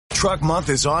Truck Month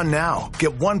is on now.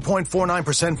 Get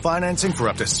 1.49% financing for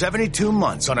up to 72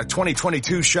 months on a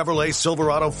 2022 Chevrolet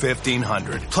Silverado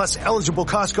 1500. Plus, eligible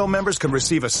Costco members can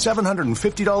receive a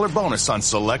 $750 bonus on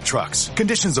select trucks.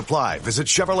 Conditions apply. Visit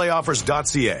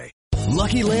ChevroletOffers.ca.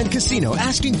 Lucky Land Casino,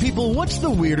 asking people, what's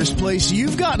the weirdest place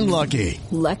you've gotten lucky?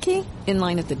 Lucky? In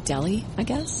line at the deli, I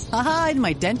guess? Aha, in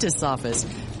my dentist's office.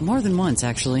 More than once,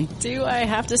 actually. Do I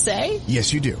have to say?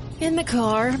 Yes, you do. In the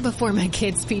car before my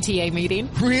kids' PTA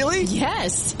meeting. Really?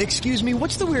 Yes. Excuse me,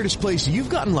 what's the weirdest place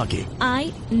you've gotten lucky?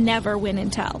 I never win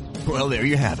and tell. Well, there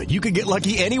you have it. You can get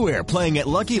lucky anywhere, playing at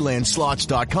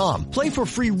LuckyLandSlots.com. Play for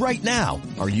free right now.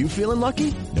 Are you feeling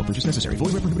lucky? No purchase necessary.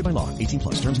 Void where prohibited by law. 18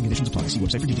 plus. Terms and conditions apply. See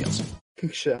website for details.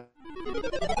 Sure.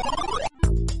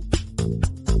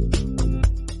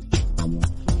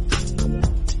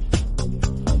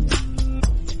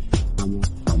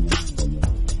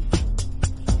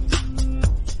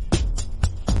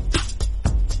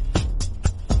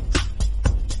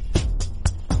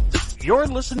 You're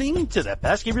listening to the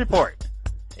Pesky Report,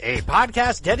 a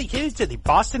podcast dedicated to the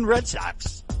Boston Red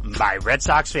Sox by Red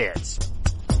Sox fans.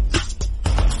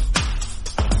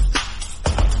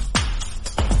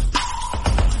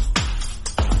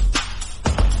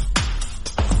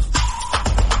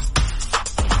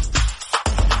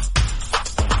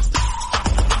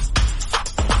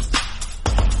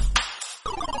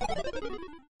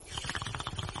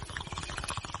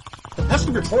 The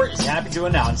Pesky Report is happy to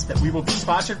announce that we will be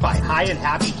sponsored by High and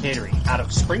Happy Catering out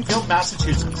of Springfield,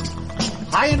 Massachusetts.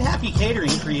 High and Happy Catering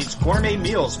creates gourmet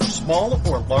meals for small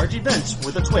or large events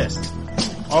with a twist.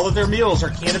 All of their meals are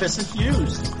cannabis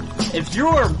infused. If you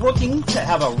are looking to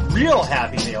have a real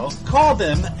happy meal, call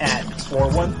them at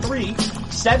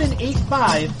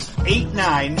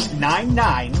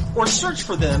 413-785-8999 or search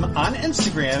for them on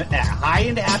Instagram at High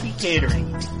and Happy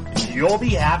Catering. You'll be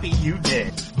happy you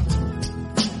did.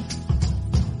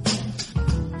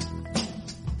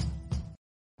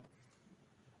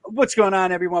 What's going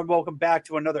on, everyone? Welcome back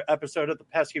to another episode of the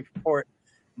Pesky Report.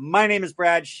 My name is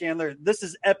Brad Chandler. This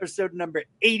is episode number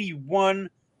 81.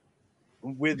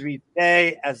 With me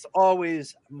today, as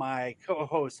always, my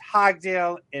co-host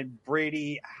Hogdale and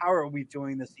Brady. How are we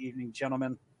doing this evening,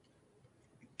 gentlemen?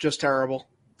 Just terrible.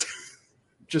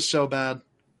 Just so bad.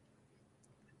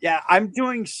 Yeah, I'm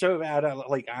doing so bad.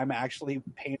 I'm actually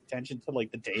paying attention to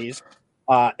the days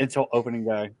until opening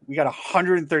day. We got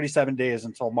 137 days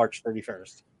until March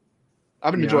 31st.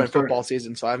 I've been enjoying football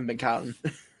season, so I haven't been counting.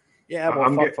 Yeah,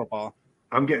 well, fuck football.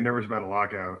 I'm getting nervous about a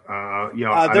lockout.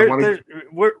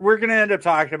 We're going to end up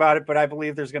talking about it, but I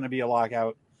believe there's going to be a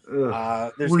lockout.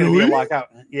 There's going to be a lockout.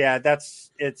 Yeah,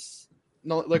 it's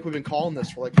no, like we've been calling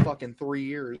this for fucking 3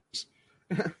 years.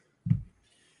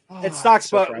 It sucks,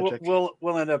 so but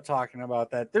we'll end up talking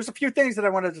about that. There's a few things that I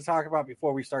wanted to talk about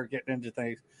before we start getting into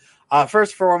things.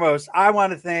 First and foremost, I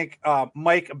want to thank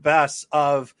Mike Bess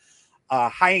of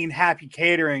High and Happy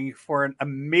Catering for an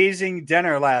amazing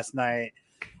dinner last night.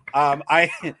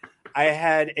 I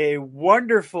had a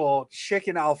wonderful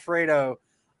chicken Alfredo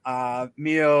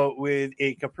meal with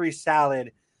a Capri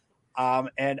salad,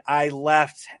 and I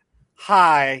left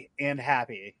high and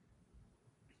happy.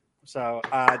 So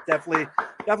definitely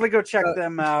go check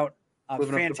them out.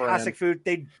 Fantastic food.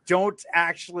 They don't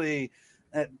actually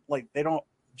they don't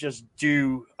just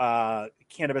do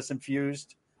cannabis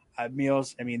infused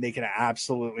meals. I mean, they can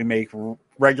absolutely make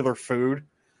regular food.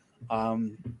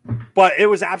 But it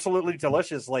was absolutely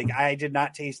delicious. I did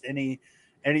not taste any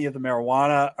of the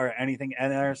marijuana or anything in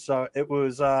there. So it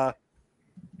was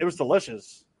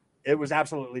delicious. It was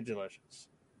absolutely delicious.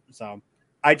 So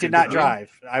I did not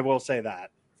drive. I will say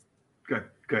that. Good.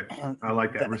 I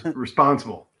like that.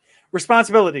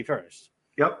 Responsibility first.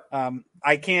 Yep.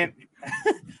 I can't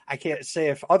say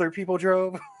if other people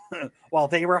drove while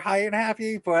they were high and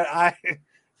happy, but I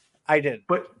did.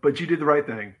 But you did the right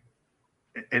thing.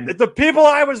 And the people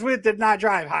I was with did not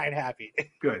drive high and happy.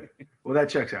 Good. Well, that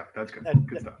checks out. That's good.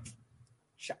 Good stuff.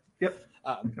 Yep.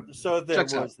 So there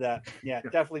checks was out. That. Yeah,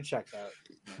 definitely checks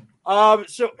out.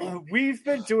 So we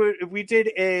did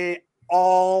a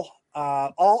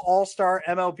all-star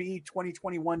MLB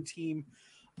 2021 team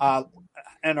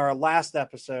in our last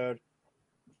episode.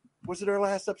 Was it our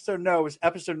last episode? No, it was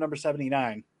episode number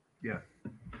 79. Yeah.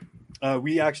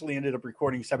 We actually ended up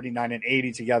recording 79 and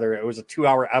 80 together. It was a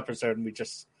 2-hour episode, and we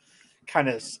just kind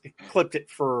of clipped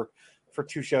it for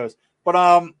 2 shows.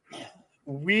 But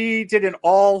we did an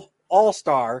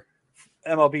all-star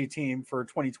MLB team for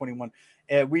 2021,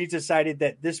 and we decided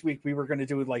that this week we were going to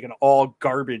do an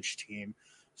all-garbage team.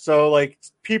 So,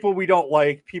 people we don't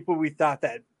like, people we thought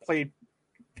that played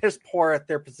piss poor at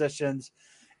their positions,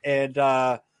 and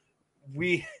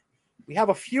we we have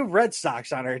a few Red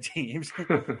Sox on our teams.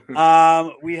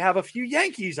 We have a few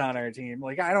Yankees on our team.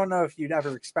 Like, I don't know if you'd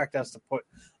ever expect us to put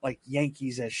like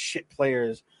Yankees as shit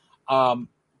players.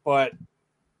 But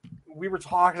we were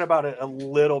talking about it a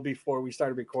little before we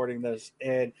started recording this,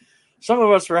 and some of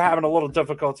us were having a little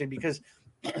difficulty because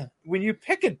when you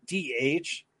pick a DH,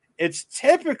 it's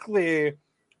typically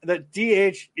that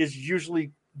DH is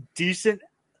usually decent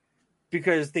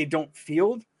because they don't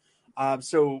field.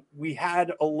 So we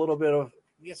had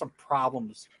some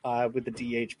problems with the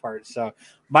DH part. So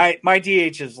my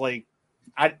DH is like,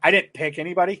 I didn't pick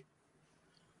anybody.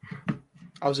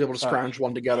 I was able to scrounge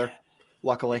one together,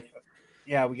 luckily.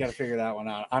 Yeah, we got to figure that one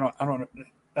out. I don't.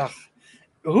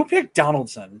 Who picked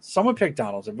Donaldson? Someone picked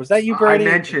Donaldson. Was that you, Brady?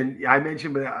 I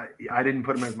mentioned, but I didn't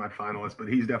put him as my finalist. But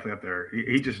he's definitely up there.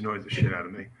 He just annoys the shit out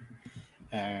of me.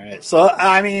 All right. So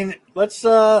I mean, let's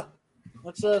start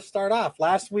off.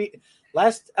 Last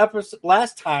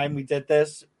time we did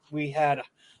this, we had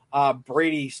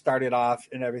Brady started off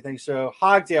and everything. So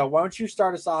Hogdale, why don't you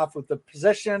start us off with the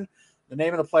position, the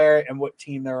name of the player, and what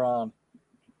team they're on?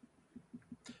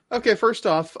 Okay, first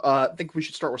off, I think we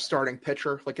should start with starting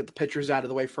pitcher, like get the pitchers out of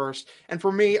the way first. And for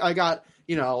me, I got,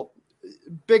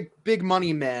 big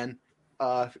money man,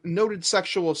 noted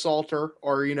sexual assaulter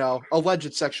or,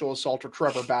 alleged sexual assaulter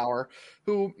Trevor Bauer,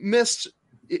 who missed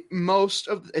most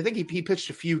of, I think he pitched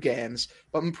a few games,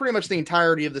 but pretty much the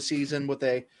entirety of the season with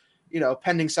a,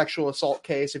 pending sexual assault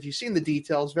case. If you've seen the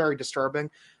details, very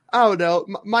disturbing. I don't know.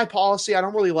 My policy, I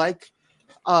don't really like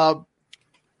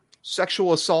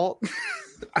sexual assault.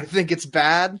 I think it's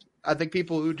bad. I think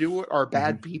people who do it are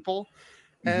bad people.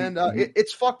 And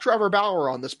it's fuck Trevor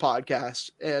Bauer on this podcast.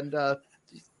 And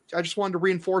I just wanted to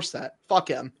reinforce that. Fuck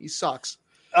him. He sucks.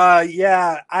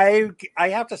 Yeah, I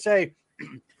have to say,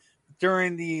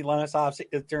 during last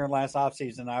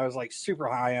offseason, I was like super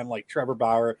high on like Trevor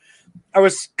Bauer. I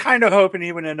was kind of hoping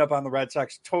he would end up on the Red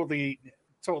Sox. Totally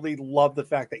love the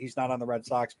fact that he's not on the Red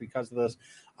Sox because of this.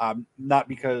 Not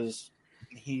because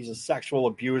he's a sexual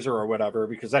abuser or whatever,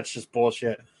 because that's just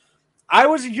bullshit. I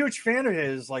was a huge fan of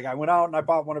his. Like, I went out and I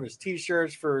bought one of his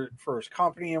t-shirts for his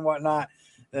company and whatnot.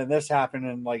 Then this happened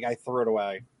and like I threw it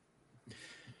away.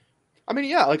 I mean,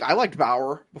 yeah, like I liked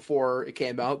Bauer before it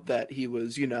came out that he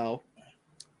was,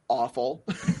 awful,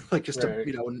 like just right.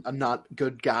 a not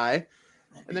good guy.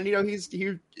 And then,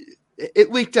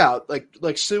 it leaked out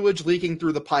like sewage leaking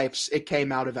through the pipes. It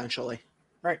came out eventually.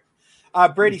 Right.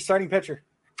 Brady, starting pitcher.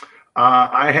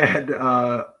 I had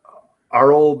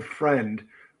our old friend,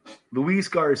 Luis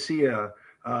Garcia.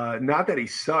 Not that he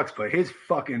sucks, but his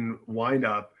fucking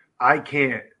windup, I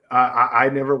can't. I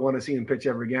never want to see him pitch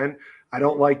ever again. I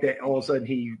don't like that all of a sudden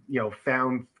he,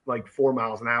 found like 4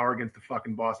 miles an hour against the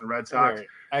fucking Boston Red Sox. Right.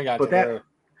 I got but you.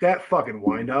 that fucking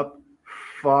windup,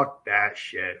 fuck that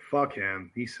shit. Fuck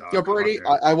him. He sucks. Yo, Brady,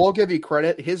 I will give you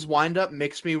credit. His windup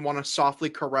makes me want to softly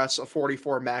caress a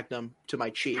 44 Magnum to my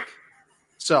cheek.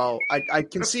 So I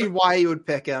can see why you would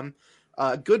pick him.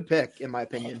 Good pick, in my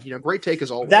opinion. Great take as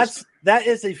always. That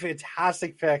is a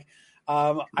fantastic pick.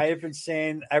 I have been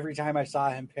saying every time I saw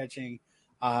him pitching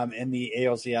in the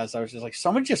ALCS, I was just like,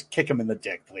 someone just kick him in the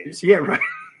dick, please. Yeah, right.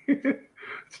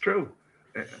 It's true.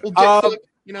 Well,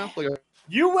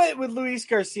 you went with Luis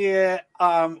Garcia.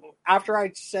 After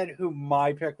I said who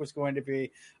my pick was going to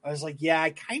be, I was like, yeah, I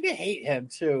kind of hate him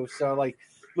too. So like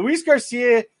Luis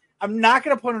Garcia, I'm not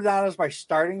going to put him down as my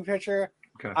starting pitcher.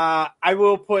 Okay. I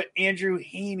will put Andrew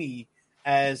Heaney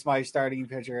as my starting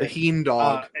pitcher. The Heen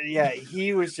dog. Yeah,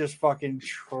 he was just fucking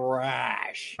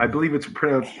trash. I believe it's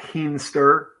pronounced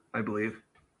Heenster, I believe.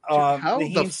 How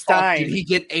the fuck did he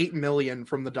get $8 million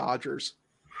from the Dodgers?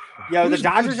 Yeah, the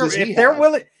Dodgers are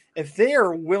if they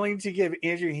are willing to give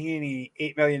Andrew Heaney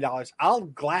 $8 million, I'll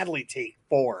gladly take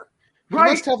 4. He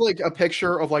must have like a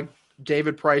picture of like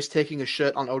David Price taking a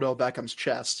shit on Odell Beckham's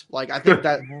chest. Like I think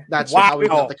that's how he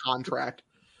got the contract.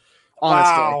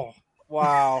 Honestly.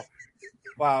 Wow.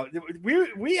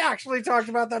 We actually talked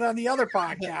about that on the other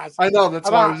podcast. I know,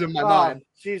 that's why it was in my mind.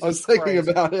 Jesus I was thinking Christ.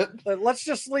 about it. Let's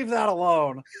just leave that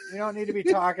alone. We don't need to be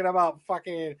talking about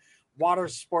fucking water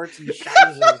sports and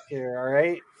shizers here, all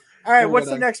right? All right, what's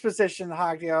the next position,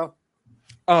 Hagio?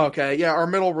 Oh, okay. Yeah, our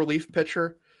middle relief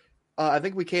pitcher. I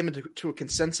think we came into a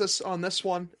consensus on this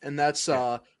one, and that's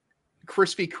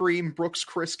Krispy Kreme Brooks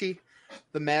Kriske,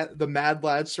 the mad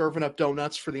lad serving up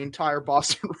donuts for the entire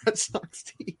Boston Red Sox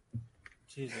team.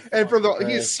 Jesus, and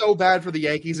he's so bad for the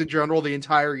Yankees in general the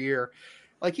entire year.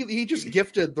 Like he just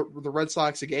gifted the Red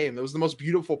Sox a game. It was the most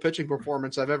beautiful pitching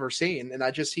performance I've ever seen,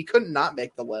 and he couldn't not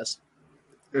make the list.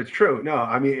 It's true. No,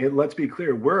 I mean, let's be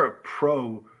clear. We're a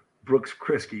pro Brooks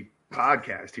Kriske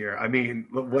podcast here. I mean,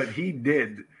 what he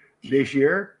did this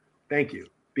year, thank you.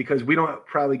 Because we don't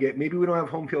probably maybe we don't have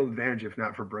home field advantage if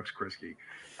not for Brooks Kriske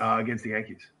against the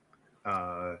Yankees.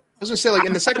 I was going to say, like,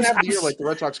 in the second half of the year, like, the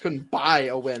Red Sox couldn't buy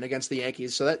a win against the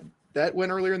Yankees. So that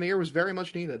win earlier in the year was very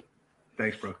much needed.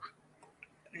 Thanks, Brooks.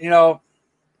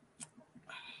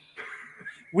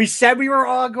 We said we were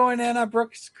all going in on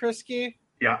Brooks Kriske.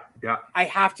 Yeah. I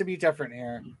have to be different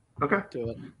here. Okay. Do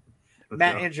it.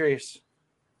 Matt Andriese.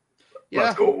 Yeah.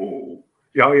 Let's go. Oh,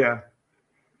 yeah.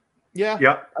 Yeah.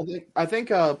 Yep. I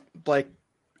think like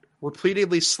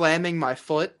repeatedly slamming my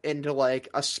foot into like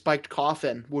a spiked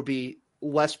coffin would be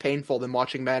less painful than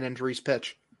watching Matt Andriese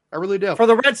pitch. I really do. For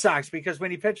the Red Sox, because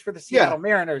when he pitched for the Seattle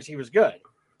Mariners, he was good.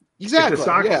 Exactly. If the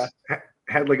Sox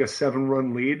had like a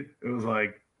 7-run lead, it was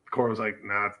like Cora was like,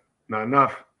 nah, not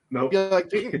enough. Nope. Yeah,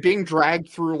 like being dragged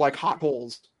through like hot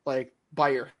holes like by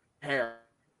your hair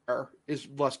is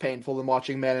less painful than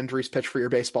watching Matt Andriese pitch for your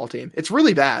baseball team. It's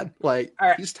really bad. Like,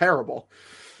 he's terrible.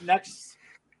 Next,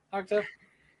 Octo.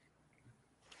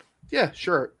 Yeah,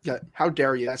 sure. Yeah, how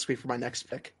dare you ask me for my next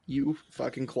pick? You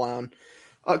fucking clown.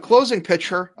 Closing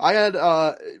pitcher. I had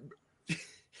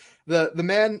the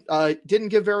man didn't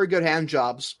give very good hand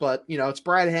jobs, but it's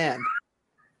Brad Hand.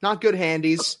 Not good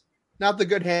handies. Not the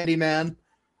good handyman,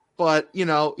 but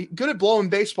good at blowing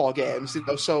baseball games.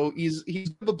 So he's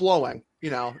good at blowing.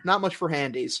 Not much for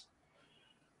handies.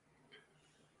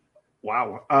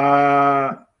 Wow.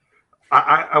 I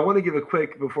want to give a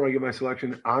quick, before I give my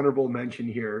selection, honorable mention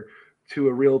here to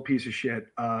a real piece of shit.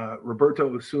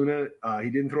 Roberto Osuna, he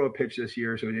didn't throw a pitch this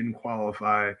year, so he didn't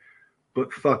qualify,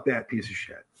 but fuck that piece of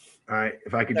shit. All right.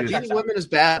 If I could just. Beating women is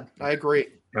bad. I agree.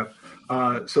 Yep.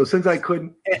 So since I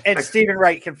couldn't. And Stephen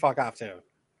Wright can fuck off too.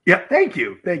 Yeah. Thank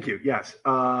you. Yes.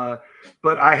 But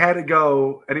I had to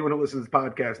go. Anyone who listens to this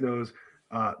podcast knows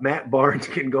Matt Barnes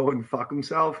can go and fuck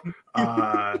himself.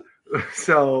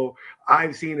 So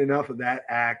I've seen enough of that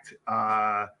act.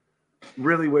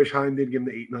 Really wish Heim did give him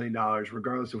the $8 million,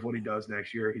 regardless of what he does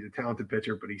next year. He's a talented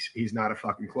pitcher, but he's not a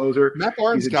fucking closer. Matt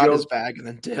Barnes got his bag and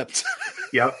then dipped.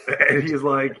 Yep. And he's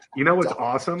like, what's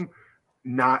awesome?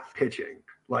 Not pitching.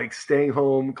 Like staying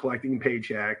home, collecting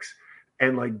paychecks,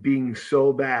 and like being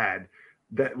so bad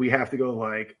that we have to go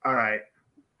like, all right,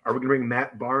 are we going to bring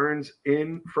Matt Barnes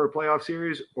in for a playoff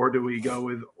series, or do we go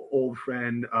with old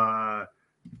friend,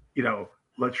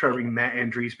 let's try to bring Matt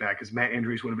Andriese back, because Matt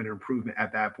Andriese would have been an improvement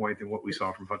at that point than what we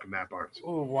saw from fucking Matt Barnes.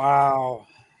 Oh, wow.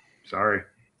 Sorry.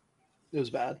 It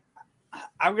was bad.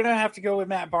 I'm going to have to go with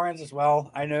Matt Barnes as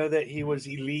well. I know that he was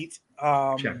elite.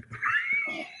 Check.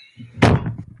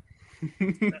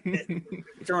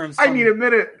 I need a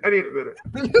minute.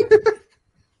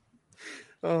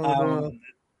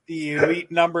 The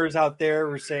elite numbers out there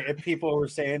were saying, people were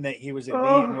saying that he was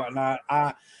elite and whatnot.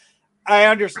 I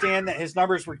understand that his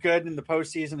numbers were good in the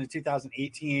postseason in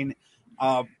 2018,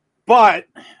 but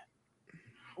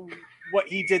what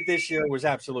he did this year was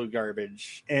absolute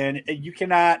garbage. And you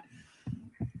cannot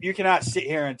sit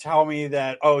here and tell me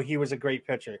that, he was a great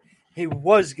pitcher. He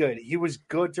was good. He was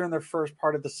good during the first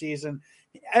part of the season.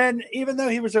 And even though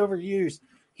he was overused,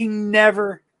 he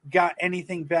never got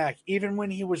anything back, even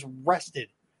when he was rested.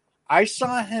 I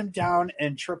saw him down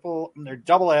in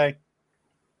double A.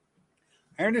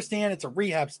 I understand it's a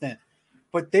rehab stint,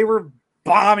 but they were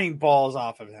bombing balls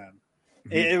off of him.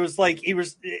 Mm-hmm. It was like he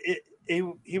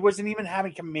wasn't even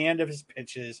having command of his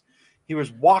pitches. He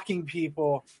was walking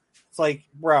people. It's like,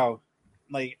 bro,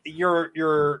 like your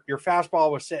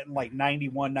fastball was sitting like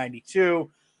 91, 92.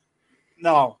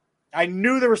 No, I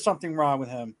knew there was something wrong with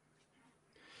him.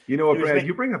 You know what, Brad?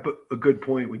 You bring up a good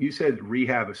point. When you said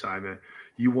rehab assignment,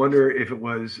 you wonder if it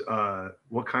was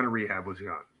what kind of rehab was he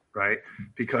on, right?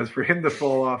 Because for him to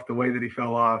fall off the way that he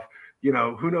fell off,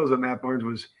 who knows what Matt Barnes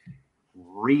was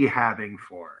rehabbing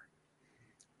for.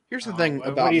 Here's the thing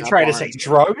about what are you Matt trying Barnes. to say?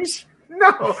 Drugs?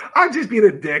 No, I'm just being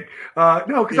a dick.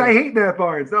 No, because I hate Matt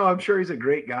Barnes. No, I'm sure he's a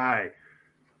great guy.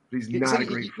 But he's not a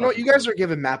great you guys are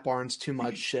giving Matt Barnes too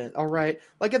much shit, all right?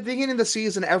 Like at the beginning of the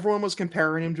season, everyone was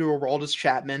comparing him to Aroldis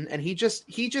Chapman, and he just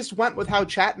went with how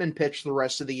Chapman pitched the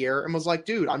rest of the year and was like,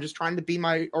 dude, I'm just trying to be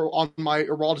on my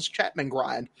Aroldis Chapman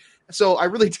grind. So I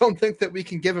really don't think that we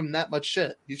can give him that much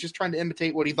shit. He's just trying to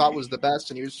imitate what he thought was the best,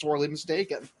 and he was sorely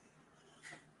mistaken.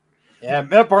 Yeah,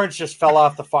 Matt Barnes just fell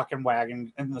off the fucking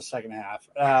wagon in the second half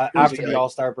after the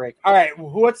All-Star break. All right,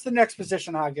 what's the next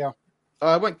position, Hagio?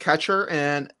 I went catcher,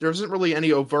 and there isn't really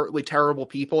any overtly terrible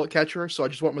people at catcher, so I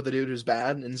just went with the dude who's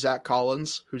bad, and Zach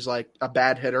Collins, who's like a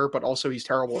bad hitter, but also he's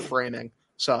terrible at framing.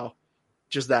 So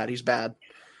just that, he's bad.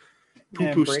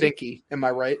 Poo-poo stinky, am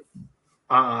I right?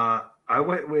 I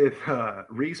went with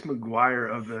Reese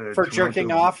McGuire of the For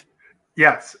jerking off?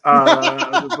 Yes.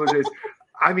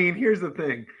 I mean, here's the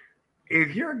thing.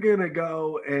 If you're going to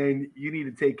go and you need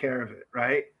to take care of it,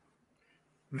 right?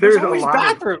 There's always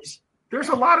bathrooms. There's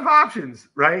a lot of options,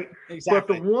 right?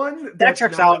 Exactly. But the one that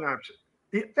checks out. An option.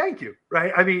 Yeah, thank you,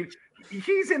 right? I mean,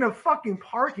 he's in a fucking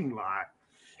parking lot.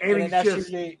 And he's just...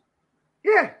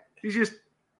 Yeah, he's just...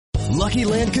 Lucky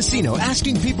Land Casino,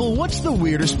 asking people, what's the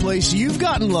weirdest place you've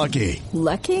gotten lucky?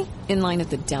 Lucky? In line at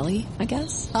the deli, I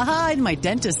guess? Aha, in my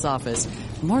dentist's office.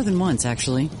 More than once,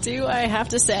 actually. Do I have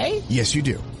to say? Yes, you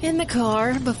do. In the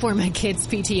car before my kids'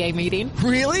 PTA meeting.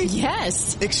 Really?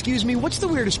 Yes. Excuse me, what's the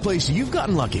weirdest place you've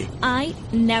gotten lucky? I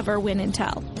never win and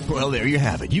tell. Well, there you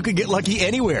have it. You can get lucky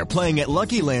anywhere, playing at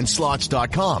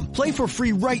LuckyLandSlots.com. Play for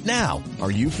free right now. Are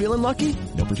you feeling lucky?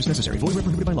 No purchase necessary. Void where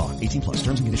prohibited by law. 18 plus.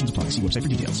 Terms and conditions apply. See website for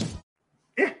details.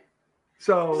 Yeah.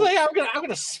 So like, I'm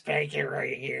gonna spank it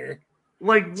right here.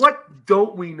 Like, what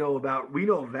don't we know about? We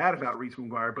know that about Reese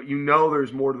McGuire, but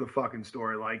there's more to the fucking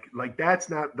story. Like that's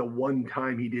not the one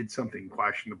time he did something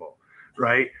questionable,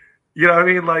 right? You know what I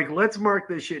mean? Like, let's mark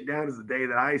this shit down as the day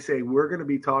that I say we're going to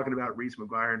be talking about Reese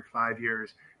McGuire in 5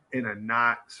 years in a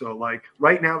not so like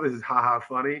right now. This is haha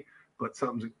funny, but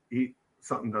something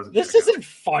doesn't. This isn't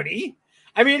funny.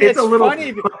 I mean, it's a little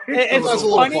funny. It's a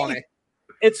little funny.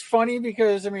 It's funny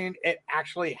because it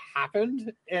actually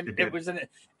happened, and it was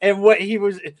and what he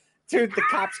was. Dude, the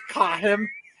cops caught him,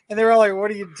 and they were like,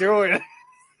 "What are you doing?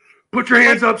 Put your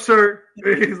hands up, sir."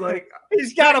 He's like,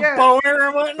 he's got a boner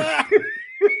and whatnot.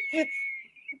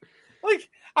 Like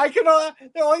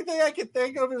the only thing I can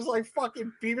think of is like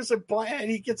fucking Beavis and Butthead.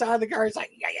 He gets out of the car. He's like,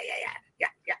 yeah.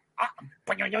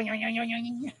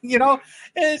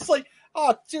 And it's like,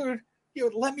 oh, dude,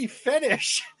 let me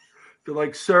finish. They're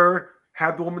like, sir.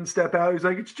 Have the woman step out. He's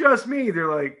like, it's just me. They're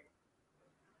like,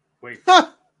 wait,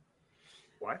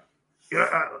 what?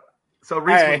 So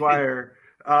Reese McGuire,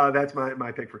 that's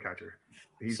my pick for catcher.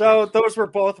 Those were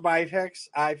both my picks.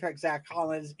 I picked Zach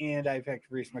Collins and I picked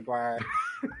Reese McGuire.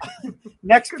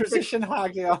 Next position,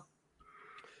 Hagio.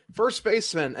 First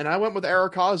baseman, and I went with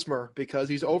Eric Hosmer because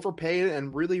he's overpaid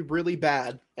and really, really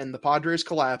bad. And the Padres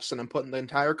collapse, and I'm putting the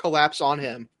entire collapse on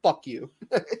him. Fuck you.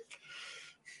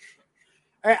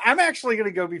 I'm actually going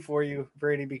to go before you,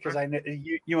 Brady, because I know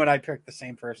you and I picked the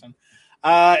same person.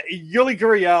 Yuli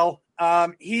Gurriel.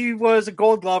 He was a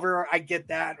Gold Glover. I get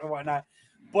that and whatnot,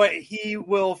 but he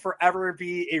will forever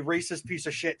be a racist piece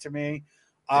of shit to me.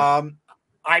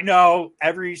 I know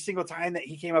every single time that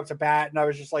he came up to bat, and I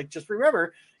was just like, just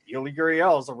remember, Yuli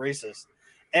Gurriel is a racist.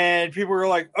 And people were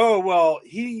like, oh, well,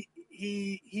 he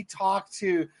talked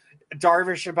to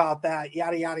Darvish about that,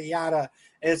 yada, yada, yada.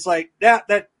 And it's like,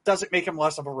 that doesn't make him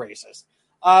less of a racist.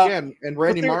 And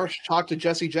Randy Marsh talked to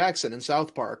Jesse Jackson in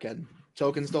South Park, and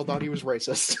Token still thought he was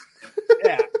racist.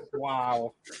 Yeah.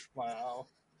 Wow.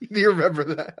 Do you remember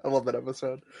that? I love that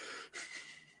episode.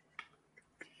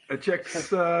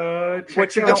 Checks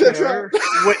what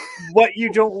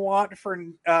you don't want for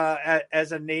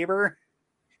as a neighbor.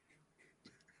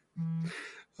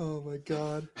 Oh my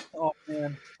god. Oh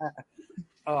man.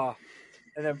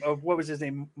 And then what was his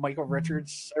name? Michael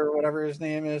Richards or whatever his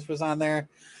name was on there.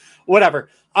 Whatever.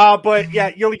 But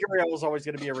yeah, Yuli Gurriel was always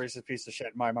going to be a racist piece of shit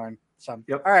in my mind. So,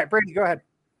 yep. All right, Brady, go ahead.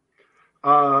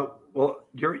 Well,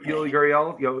 Yuli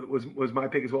Gurriel, was my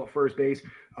pick as well at first base.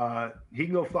 He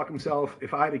can go fuck himself.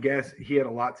 If I had to guess, he had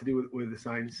a lot to do with the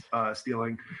sign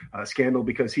stealing scandal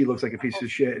because he looks like a piece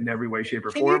of shit in every way, shape,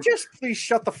 or form. Can you just please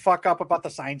shut the fuck up about the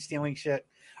sign stealing shit?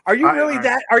 Are you really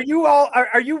Are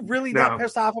you really that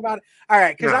pissed off about it? All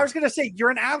right, because I was going to say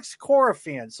you're an Alex Cora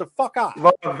fan, so fuck off.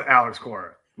 Love Alex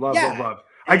Cora. Love.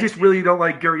 I just really don't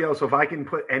like Gurriel, so if I can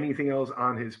put anything else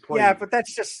on his plate. Yeah, but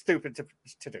that's just stupid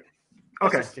to do.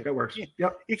 Okay, that works.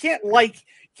 Yep. You can't like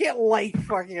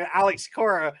fucking Alex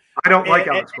Cora. I don't like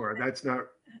Alex Cora. That's not.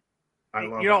 I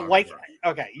love. You don't like.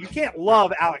 Okay, you can't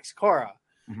love Alex Cora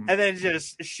and then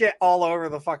just shit all over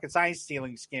the fucking sign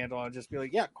stealing scandal and just be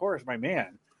like, yeah, Cora's my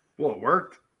man. Well, it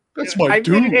worked. That's my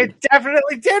dude. I mean, it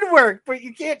definitely did work, but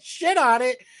you can't shit on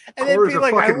it and Cora's then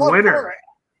be like, I love winner. Cora.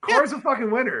 Cora's a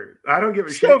fucking winner. I don't give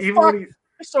a shit.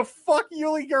 So fuck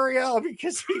Yuli Gurriel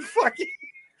because he fucking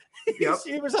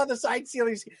he was on the side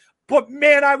ceilings. But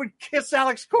man, I would kiss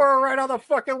Alex Cora right on the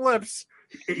fucking lips.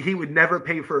 He would never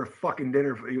pay for a fucking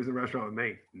dinner if he was in a restaurant with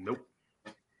me. Nope.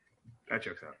 That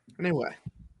checks out. Anyway,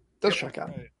 does check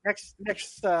out.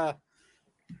 Next. All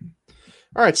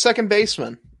right, second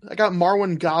baseman. I got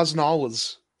Marwin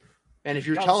Gonzalez. And if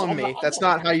you're telling me that's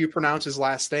not how you pronounce his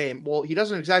last name, well, he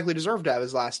doesn't exactly deserve to have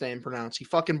his last name pronounced. He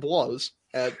fucking blows.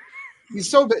 He's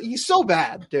so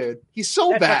bad, dude. He's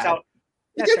so bad. Checks out.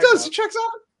 It does. It checks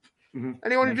out.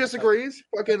 Anyone who disagrees,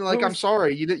 fucking like, I'm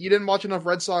sorry, you didn't watch enough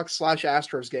Red Sox /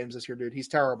 Astros games this year, dude. He's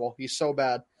terrible. He's so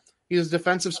bad. He's a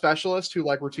defensive specialist who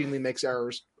like routinely makes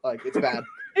errors. Like, it's bad.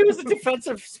 He was a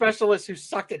defensive specialist who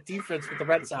sucked at defense with the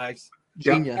Red Sox.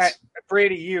 Genius. All right,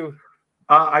 Brady, you.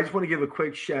 I just want to give a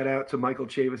quick shout out to Michael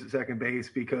Chavis at second base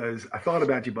because I thought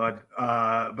about you, bud, but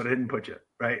I didn't put you,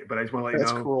 right? But I just want to let you know.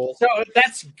 That's cruel. So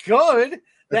that's good.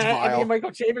 That's I mean,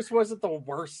 Michael Chavis wasn't the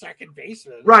worst second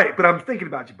baseman. Right, but I'm thinking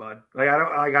about you, bud. Like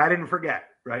I didn't forget,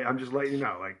 right? I'm just letting you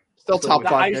know. Like still top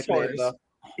 5 nickname, though.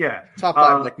 Yeah. Top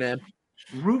 5 nickname.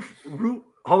 Roof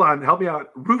hold on, help me out.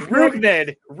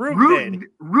 Rugned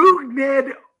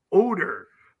Odor.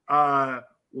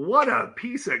 What a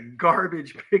piece of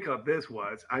garbage pickup this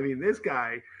was. I mean, this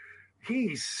guy,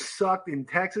 he sucked in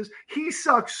Texas. He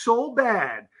sucked so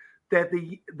bad that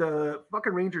the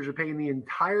fucking Rangers are paying the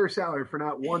entire salary for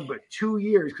not 1 but 2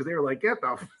 years because they were like, get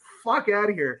the fuck out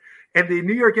of here. And the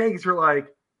New York Yankees were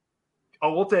like,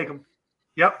 oh, we'll take him.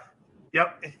 Yep.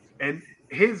 And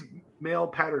his male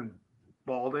pattern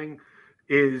balding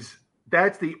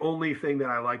that's the only thing that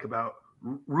I like about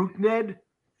Rugned.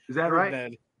 Is that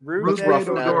right? Rugned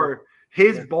Odor.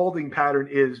 His balding pattern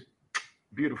is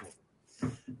beautiful,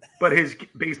 but his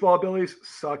baseball abilities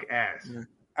suck ass. Yeah.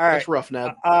 All right, that's rough,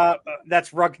 Ned.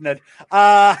 That's Rugned.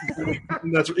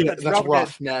 That's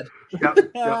rough, Ned. Yep.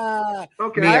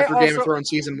 Okay. Me after Game of Thrones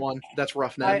season 1, that's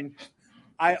rough, Ned.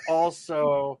 I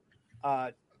also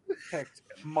picked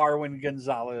Marwin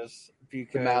Gonzalez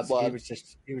because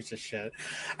he was just shit.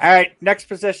 All right, next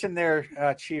position there,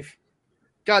 Chief.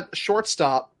 Got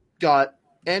shortstop. Got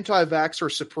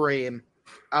anti-vaxxer supreme,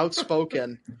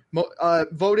 outspoken,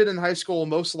 voted in high school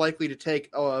most likely to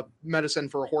take medicine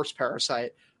for a horse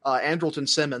parasite, Andrelton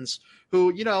Simmons,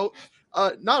 who,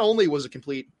 not only was a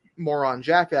complete moron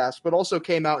jackass, but also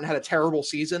came out and had a terrible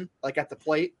season, like at the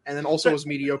plate, and then also was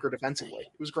mediocre defensively.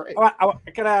 It was great. I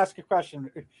gotta ask a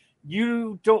question.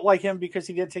 You don't like him because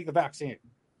he didn't take the vaccine.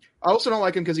 I also don't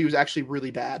like him because he was actually really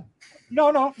bad.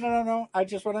 No. I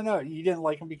just want to know. You didn't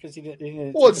like him because he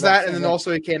didn't well, it's that, and then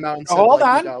also he came out and said,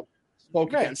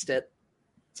 spoke against it.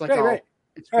 It's like,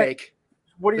 it's fake.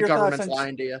 What are your government's thoughts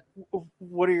lying to you.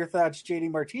 What are your thoughts,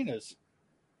 JD Martinez?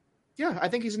 Yeah, I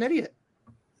think he's an idiot.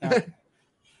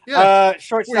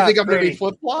 Shortstop. What, do you think I'm going to be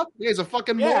flip-flop? He's a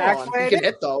fucking moron. Actually, he can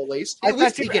hit, though, at least. I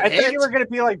thought you were going to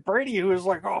be like Brady, who was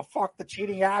like, oh, fuck the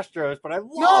cheating Astros. But I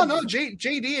love No,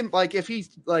 JD,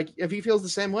 if he feels the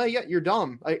same way, yeah, you're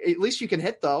dumb. At least you can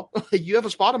hit, though. You have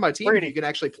a spot on my team Brady. You can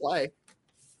actually play.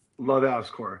 Love Alex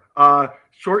Cora.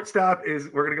 Shortstop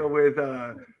we're going to go with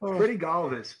Freddie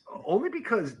Galvis, only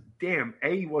because, damn,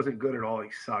 A, he wasn't good at all. He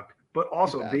sucked. But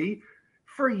also, B,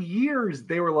 for years,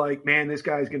 they were like, man, this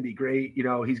guy's going to be great. He's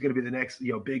going to be the next,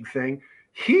 big thing.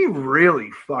 He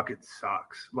really fucking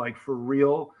sucks. Like, for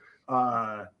real.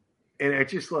 And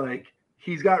it's just like,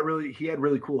 he had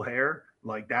really cool hair.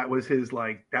 Like, that was his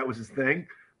thing.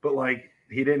 But, like,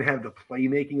 he didn't have the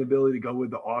playmaking ability to go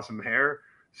with the awesome hair.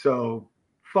 So,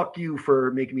 fuck you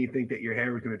for making me think that your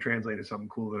hair was going to translate to something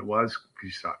cool that it was, because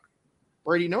you suck.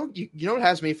 Brady, you know what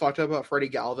has me fucked up about Freddie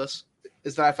Galvis?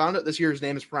 Is that I found out this year's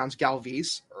name is pronounced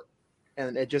Galvis,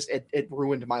 and it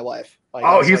ruined my life.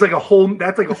 He's like a whole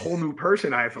new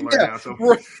person I have to learn now. So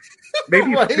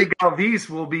maybe Freddie Galvis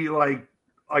will be like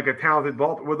a talented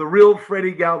ball. Will the real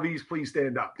Freddie Galvis please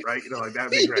stand up? Right?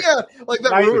 That'd be great. Yeah, like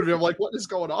that ruined him. Like, what is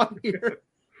going on here?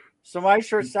 So my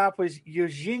shortstop was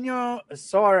Eugenio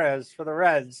Suarez for the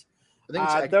Reds. I think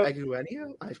it's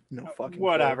Aguinaldo. I have no fucking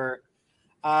whatever.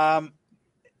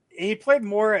 He played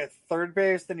more at third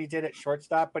base than he did at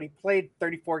shortstop, but he played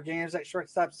 34 games at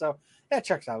shortstop, so that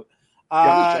checks out.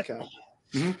 Check out.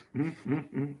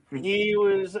 He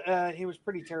was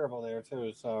pretty terrible there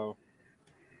too. So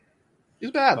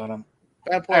he's bad.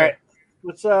 Bad player.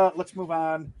 All right, let's move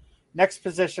on. Next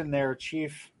position there,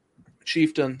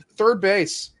 Chieftain, third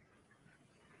base.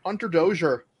 Hunter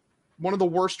Dozier, one of the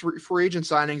worst free agent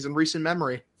signings in recent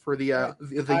memory for the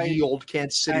ye old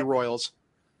Kansas City Royals.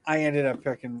 I ended up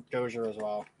picking Dozier as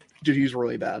well. Dude, he's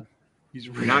really bad. He's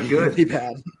really, not good. Really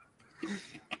bad.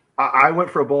 I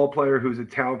went for a ball player who's a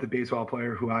talented baseball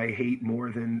player who I hate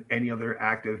more than any other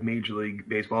active Major League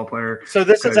Baseball player. So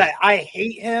this is I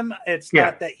hate him. It's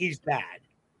not that he's bad.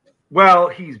 Well,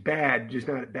 he's bad, just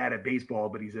not bad at baseball,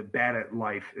 but he's bad at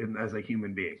life and as a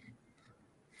human being.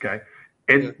 Okay?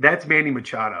 And that's Manny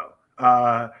Machado.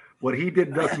 What he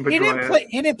did, Dustin Pedroia.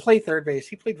 He didn't play third base.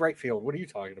 He played right field. What are you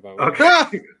talking about?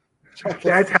 Okay.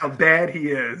 That's how bad he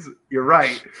is. You're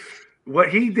right. What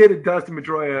he did at Dustin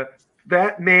Pedroia,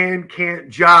 that man can't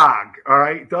jog. All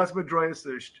right. Dustin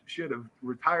Pedroia should have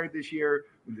retired this year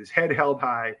with his head held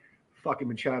high. Fucking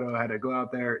Machado had to go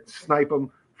out there, snipe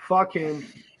him. Fuck him,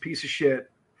 piece of shit.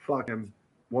 Fuck him.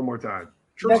 One more time.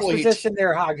 Next position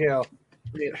there, Hoggill.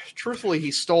 Truthfully,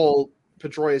 he stole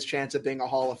Pedroia's chance at being a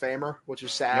Hall of Famer, which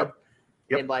is sad.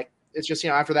 Yep. And like, it's just,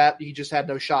 after that, he just had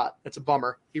no shot. It's a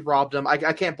bummer. He robbed him. I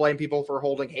can't blame people for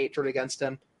holding hatred against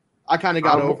him. I kind of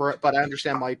got over it, but I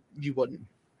understand why you wouldn't.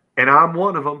 And I'm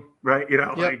one of them, right?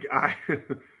 Yep. I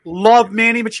love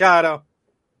Manny Machado.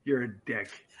 You're a dick.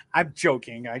 I'm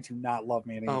joking. I do not love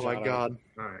Manny Machado. Oh my God.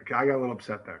 All right. I got a little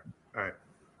upset there. All right.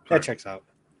 That checks out.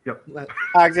 Yep.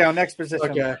 Hoggill, next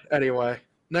position. Okay. Anyway,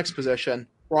 next position.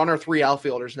 We're on our 3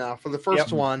 outfielders now. For the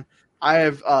first one, I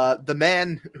have the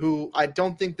man who I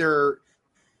don't think they're.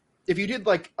 If you did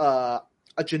like a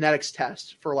genetics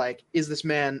test for like, is this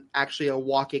man actually a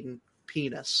walking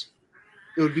penis?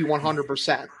 It would be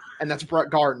 100%, and that's Brett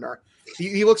Gardner.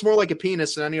 He looks more like a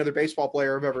penis than any other baseball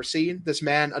player I've ever seen. This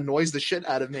man annoys the shit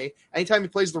out of me. Anytime he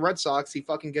plays the Red Sox, he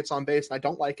fucking gets on base, and I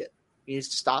don't like it. He needs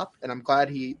to stop, and I'm glad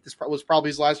this was probably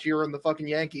his last year in the fucking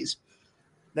Yankees.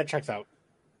 That checks out.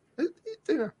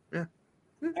 Yeah.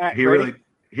 He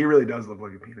really does look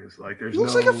like a penis. Like there's he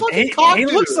looks like a fucking cock, he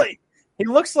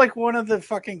looks like one of the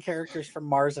fucking characters from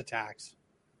Mars Attacks.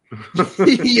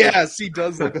 Yes, he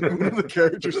does look like one of the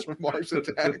characters from Mars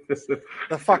Attacks.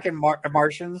 The fucking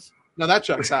Martians. Now that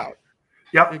checks out.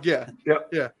 Yep.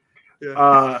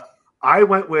 Yeah. I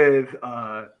went with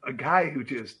a guy who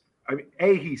just,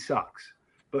 A, he sucks,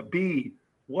 but B,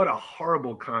 what a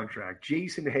horrible contract.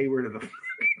 Jason Hayward of the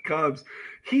Cubs.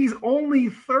 He's only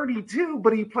 32,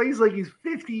 but he plays like he's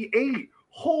 58.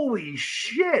 Holy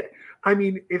shit. I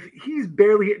mean, if he's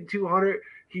barely hitting 200,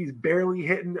 he's barely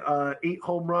hitting 8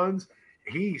 home runs.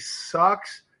 He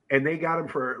sucks, and they got him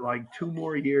for like 2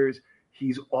 more years.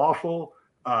 He's awful.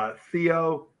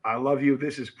 Theo, I love you.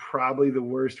 This is probably the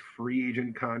worst free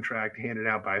agent contract handed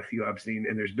out by Theo Epstein,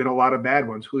 and there's been a lot of bad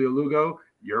ones. Julio Lugo,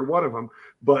 you're one of them.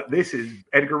 But this is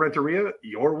Edgar Renteria,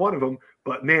 you're one of them.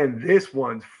 But, man, this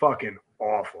one's fucking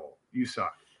awful. You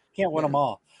suck. Can't win them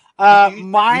all.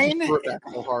 Mine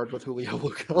so hard with Julio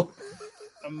Lugo.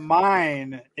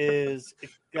 Mine is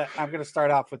I'm going to start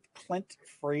off with Clint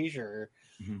Frazier.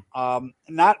 Mm-hmm.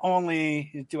 Not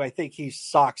only do I think he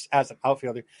sucks as an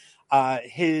outfielder,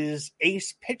 his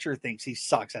ace pitcher thinks he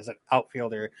sucks as an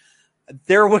outfielder.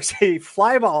 There was a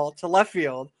fly ball to left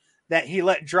field that he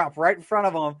let drop right in front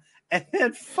of him, and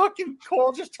then fucking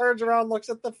Cole just turns around, looks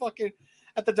at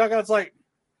the dugouts like,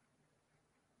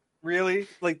 really?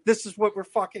 Like, this is what we're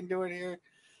fucking doing here?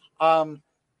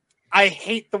 I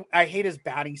hate his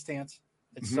batting stance.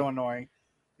 It's so annoying.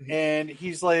 Mm-hmm. And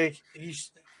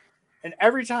and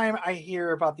every time I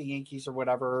hear about the Yankees or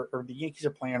whatever, or the Yankees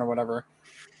are playing or whatever,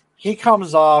 he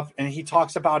comes off and he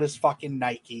talks about his fucking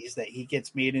Nikes that he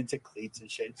gets made into cleats and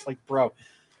shit. It's like, bro,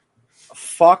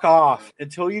 fuck off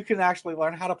until you can actually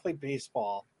learn how to play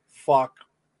baseball. Fuck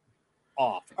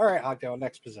off. All right, Hogdale,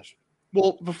 next position.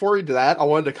 Well, before we do that, I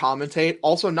wanted to commentate.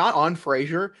 Also, not on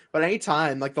Frazier, but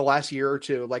anytime, like the last year or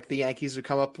two, like the Yankees would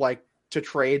come up like to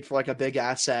trade for like a big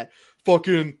asset.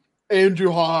 Fucking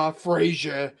Andrew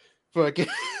Frazier. Fucking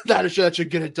that should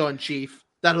get it done, Chief.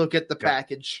 That'll get the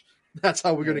package. That's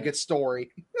how we're gonna get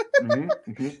Story.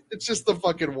 It's just the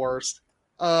fucking worst.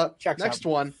 Next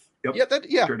one. Yep.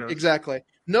 Sure exactly.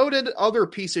 Noted other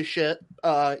piece of shit.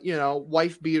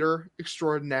 Wife beater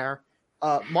extraordinaire.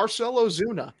 Marcell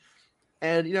Ozuna.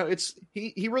 And,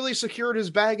 he really secured his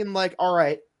bag and like, all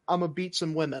right, I'm going to beat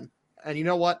some women. And you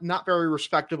know what? Not very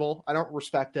respectable. I don't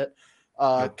respect it.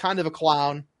 Kind of a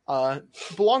clown.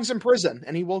 Belongs in prison,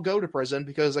 and he will go to prison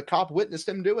because a cop witnessed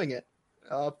him doing it.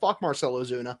 Fuck Marcell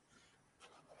Ozuna.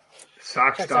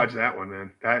 Sox dodged that one,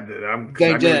 man.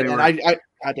 They did, and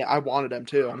I wanted him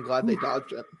too. I'm glad they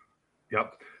dodged it.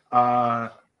 Yep.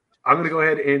 I'm going to go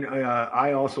ahead and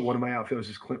I also, one of my outfielders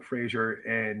is Clint Frazier.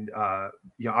 And,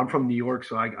 I'm from New York,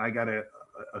 so I got a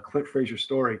Clint Frazier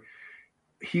story.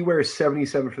 He wears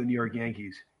 77 for the New York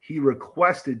Yankees. He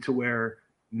requested to wear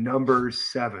number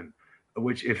 7,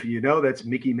 which, if you know, that's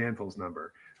Mickey Mantle's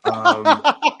number.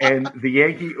 And the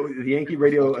Yankee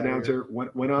radio announcer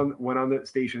went on the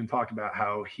station and talked about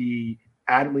how he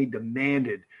adamantly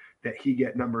demanded that he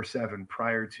get number 7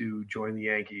 prior to joining the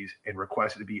Yankees and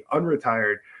requested to be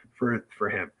unretired for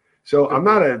him. So I'm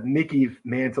not a Mickey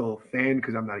Mantle fan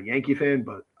because I'm not a Yankee fan,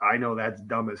 but I know that's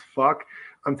dumb as fuck.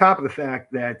 On top of the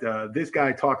fact that this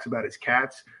guy talks about his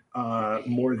cats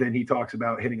more than he talks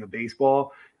about hitting a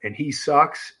baseball, and he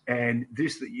sucks. And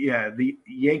the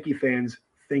Yankee fans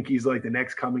think he's like the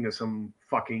next coming of some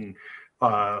fucking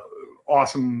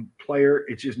awesome player.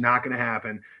 It's just not going to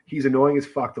happen. He's annoying as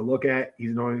fuck to look at.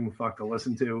 He's annoying as fuck to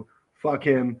listen to. Fuck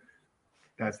him.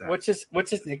 That's that. What's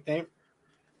his nickname?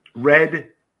 Red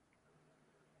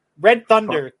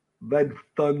Thunder. Red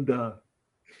Thunder.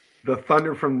 The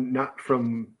Thunder from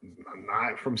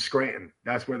Scranton.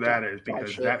 That's where that is,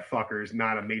 because that fucker is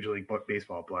not a Major League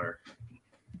Baseball player.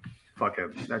 Fuck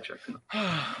him. That checks out.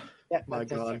 Yeah, my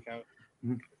God.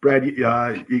 Brad, you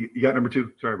got number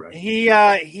 2? Sorry, Brad.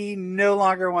 He no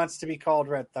longer wants to be called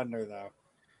Red Thunder, though.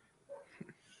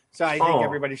 So I think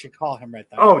everybody should call him Red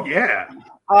Thunder. Oh yeah.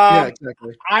 Yeah,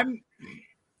 exactly. I'm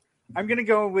gonna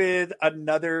go with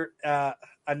another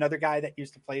guy that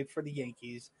used to play for the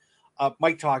Yankees,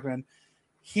 Mike Togman.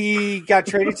 He got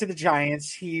traded to the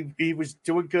Giants. He was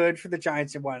doing good for the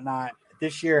Giants and whatnot.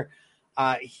 This year,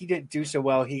 he didn't do so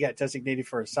well. He got designated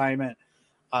for assignment.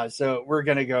 So we're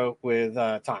gonna go with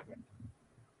Togman.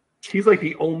 He's like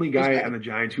the only guy on the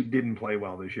Giants who didn't play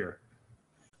well this year.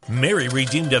 Mary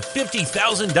redeemed a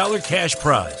 $50,000 cash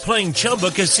prize playing Chumba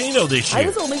Casino this year. I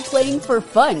was only playing for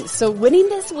fun, so winning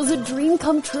this was a dream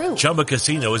come true. Chumba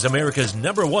Casino is America's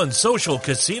 #1 social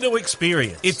casino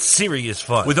experience. It's serious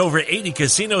fun. With over 80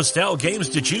 casino-style games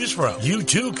to choose from, you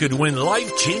too could win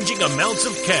life-changing amounts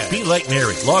of cash. Be like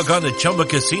Mary. Log on to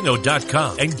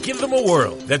ChumbaCasino.com and give them a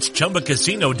whirl. That's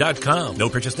ChumbaCasino.com. No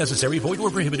purchase necessary. Void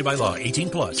where prohibited by law.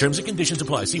 18+. Terms and conditions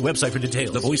apply. See website for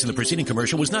details. The voice in the preceding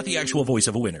commercial was not the actual voice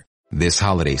of a winner. This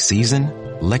holiday season,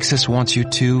 Lexus wants you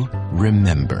to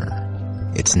remember.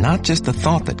 It's not just the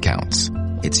thought that counts.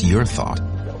 It's your thought.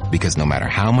 Because no matter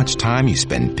how much time you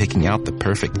spend picking out the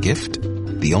perfect gift,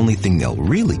 the only thing they'll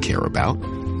really care about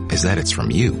is that it's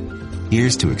from you.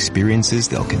 Here's to experiences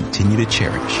they'll continue to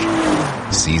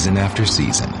cherish. Season after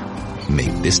season.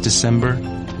 Make this December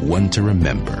one to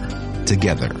remember.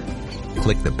 Together.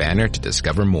 Click the banner to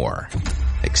discover more.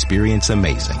 Experience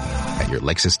amazing at your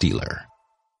Lexus dealer.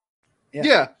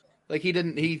 Yeah. Like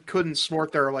he couldn't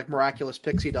snort their like miraculous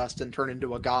pixie dust and turn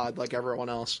into a god like everyone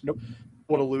else. Nope.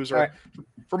 What a loser. Right.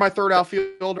 For my third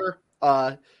outfielder,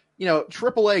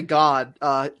 AAA god,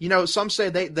 some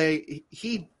say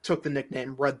he took the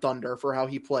nickname Red Thunder for how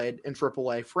he played in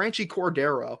AAA. Franchi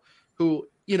Cordero, who,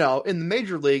 in the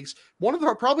major leagues,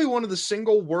 probably one of the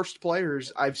single worst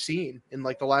players I've seen in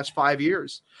like the last 5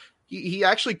 years. He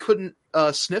actually couldn't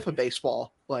sniff a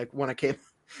baseball like when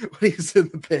he's in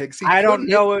the bigs. I don't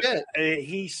know if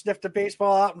he sniffed a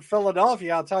baseball out in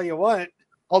Philadelphia. I'll tell you what.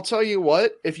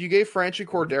 If you gave Franchi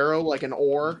Cordero like an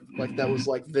oar, like that was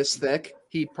like this thick,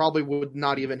 he probably would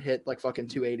not even hit like fucking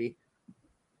 280.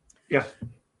 Yeah,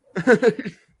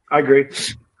 I agree.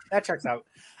 That checks out.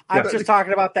 I'm just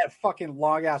talking about that fucking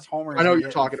long ass homer. I know what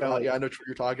you're talking about. Yeah, I know what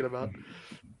you're talking about.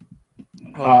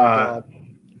 Oh my God.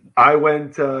 I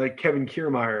went Kevin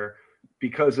Kiermaier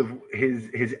because of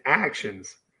his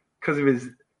actions, because of his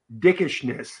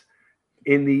dickishness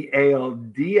in the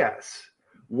ALDS.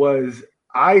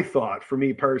 I thought, for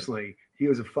me personally, he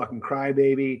was a fucking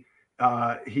crybaby.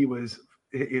 He was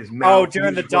his mouth. Oh,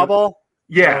 during the double?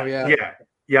 Yeah.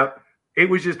 Yep. It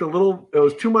was just it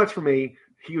was too much for me.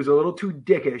 He was a little too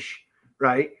dickish,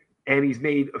 right? And he's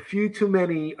made a few too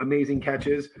many amazing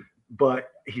catches,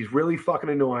 but he's really fucking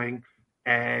annoying.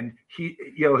 And he,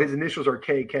 his initials are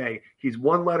KK. He's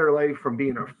one letter away from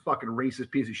being a fucking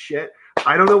racist piece of shit.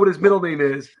 I don't know what his middle name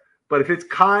is, but if it's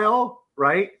Kyle,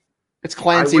 right? It's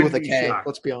Clancy with a K. Shocked.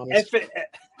 Let's be honest.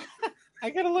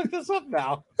 I gotta look this up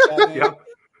now. Yep.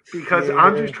 Because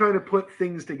I'm just trying to put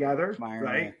things together,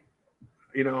 right?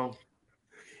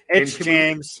 It's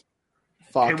James.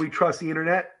 Can we trust the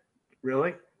internet?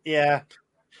 Really? Yeah.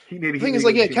 The thing is,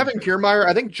 Kevin Kiermaier,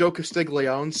 I think Joe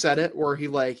Castiglione said it, where he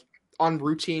on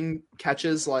routine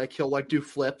catches, he'll do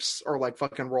flips or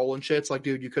fucking roll and shit. It's like,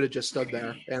 dude, you could have just stood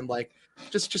there and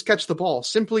just catch the ball.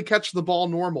 Simply catch the ball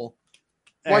normal.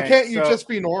 Why can't you just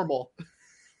be normal?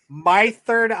 My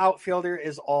third outfielder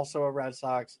is also a Red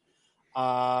Sox.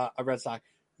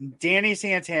 Danny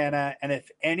Santana. And if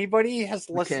anybody has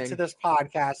listened to this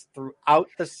podcast throughout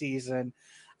the season,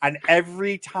 and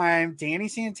every time Danny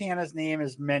Santana's name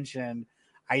is mentioned,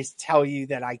 I tell you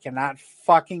that I cannot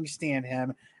fucking stand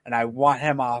him and I want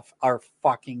him off our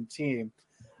fucking team.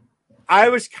 I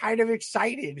was kind of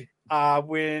excited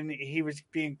when he was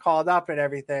being called up and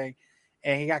everything.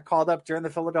 And he got called up during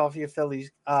the Philadelphia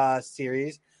Phillies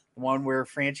series, the one where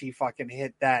Franchi fucking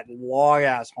hit that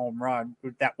long-ass home run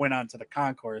that went onto the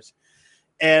concourse.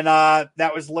 And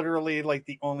that was literally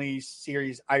the only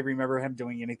series I remember him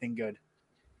doing anything good.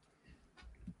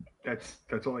 That's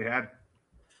all he had.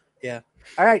 Yeah.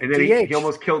 All right. And then he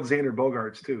almost killed Xander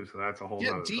Bogaerts too, so that's a whole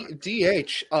nother thing.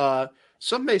 DH.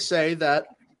 Some may say that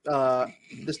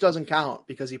this doesn't count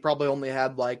because he probably only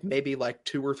had maybe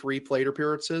 2 or 3 plate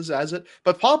appearances as it.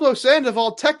 But Pablo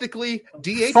Sandoval technically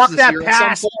DH this year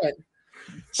at some point.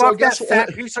 Fuck that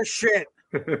fat piece of shit.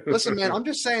 Listen, man, I'm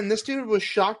just saying this dude was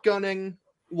shotgunning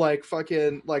like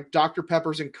fucking like Dr.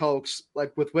 Peppers and Cokes,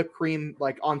 like with whipped cream,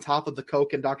 like on top of the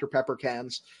Coke and Dr. Pepper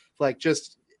cans, like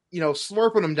just,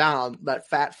 slurping them down, that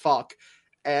fat fuck.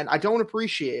 And I don't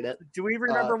appreciate it. Do we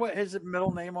remember what his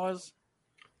middle name was?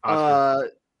 I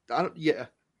don't, yeah.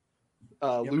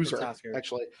 Loser,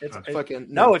 actually. It's fucking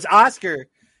no, it's Oscar.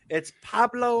 It's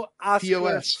Pablo Oscar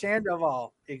POS.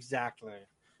 Sandoval. Exactly.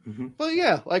 Mm-hmm. But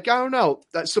yeah, like I don't know.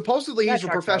 Supposedly he's a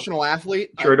professional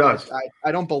athlete. Sure does.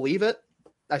 I don't believe it.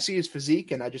 I see his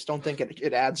physique, and I just don't think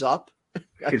it adds up.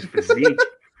 His physique.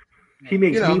 He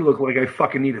makes me look like I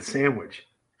fucking need a sandwich.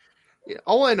 Yeah,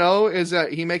 all I know is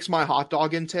that he makes my hot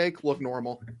dog intake look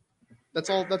normal.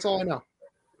 That's all I know.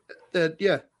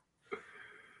 Yeah.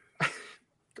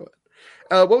 Go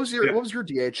ahead. What was your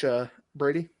DH,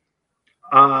 Brady?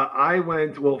 I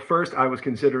went. Well, first I was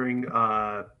considering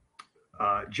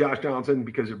Josh Donaldson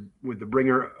because with the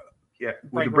bringer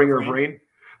of rain.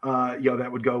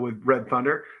 That would go with Red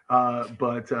Thunder.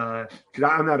 But because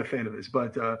I'm not a fan of this,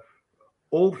 but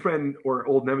old friend or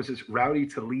old nemesis Rowdy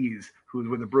Talese, who was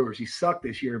with the Brewers, he sucked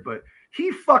this year, but he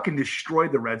fucking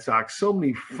destroyed the Red Sox so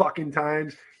many fucking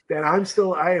times that I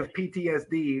have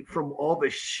PTSD from all the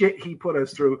shit he put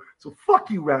us through. So fuck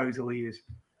you, Rowdy Talese.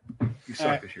 You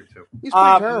suck this year too. He's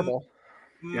pretty terrible.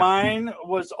 Mine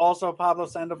was also Pablo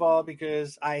Sandoval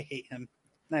because I hate him.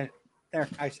 There,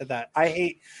 I said that. I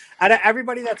hate out of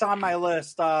everybody that's on my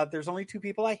list. There's only two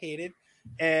people I hated,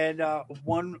 and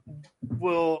one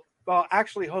will. Well,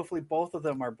 actually, hopefully, both of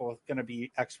them are both going to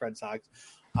be ex-Red Sox,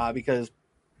 because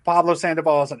Pablo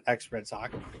Sandoval is an ex-Red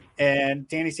Sox, and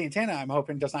Danny Santana, I'm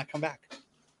hoping, does not come back.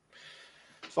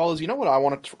 Fellas, you know what I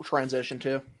want to transition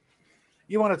to?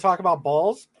 You want to talk about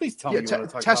balls? Please tell me you want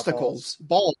to talk testicles, about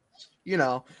balls.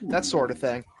 That sort of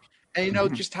thing,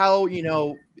 and just how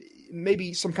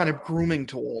maybe some kind of grooming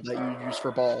tool that you use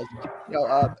for balls.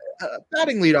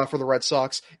 Batting leadoff for the Red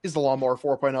Sox is the Lawnmower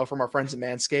 4.0 from our friends at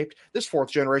Manscaped. This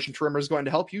 4th-generation trimmer is going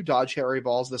to help you dodge hairy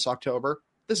balls this October.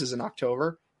 This isn't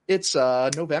October. It's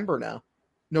November now.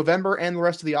 November and the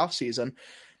rest of the offseason.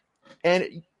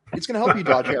 And it's going to help you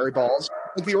dodge hairy balls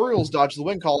like the Orioles dodged the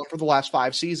wing collar for the last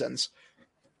 5 seasons.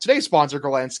 Today's sponsor,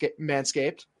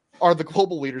 Manscaped, are the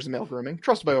global leaders in male grooming,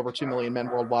 trusted by over 2 million men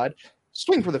worldwide.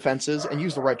 Swing for the fences and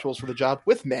use the right tools for the job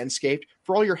with Manscaped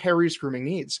for all your hairiest grooming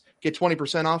needs. Get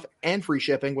 20% off and free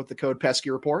shipping with the code Pesky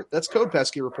Report. That's code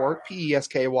Pesky Report,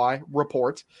 PESKY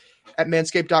Report, at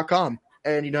manscaped.com.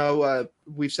 And,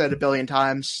 we've said it a billion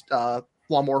times,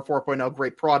 Lawnmower 4.0,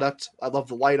 great product. I love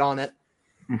the light on it.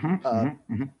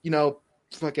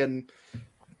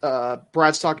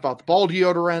 Brad's talked about the ball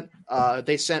deodorant.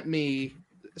 They sent me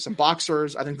some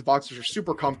boxers. I think the boxers are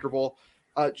super comfortable.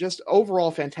 Just overall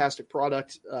fantastic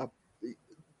product.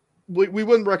 We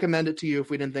wouldn't recommend it to you if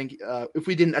we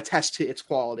didn't attest to its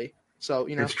quality. So,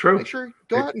 it's true. Make sure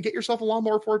go out and get yourself a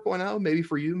Lawnmower 4.0, maybe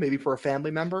for you, maybe for a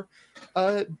family member.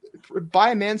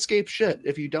 Buy Manscaped shit.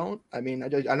 If you don't, I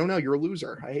don't know. You're a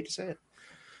loser. I hate to say it.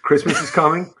 Christmas is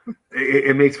coming.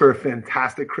 It makes for a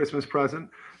fantastic Christmas present.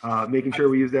 Making sure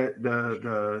we use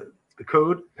the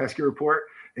code Pesky Report.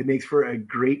 It makes for a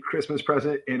great Christmas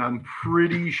present, and I'm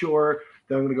pretty sure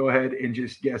that I'm going to go ahead and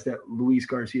just guess that Luis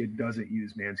Garcia doesn't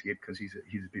use Manscaped because he's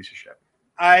a piece of shit.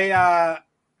 I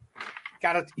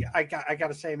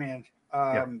gotta say, man,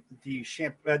 the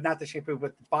shampoo, not the shampoo,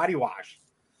 but the body wash,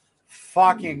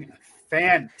 fucking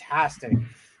fantastic.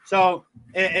 So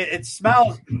it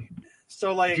smells.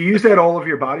 So like, do you use that all over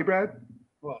your body, Brad?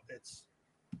 Well, it's.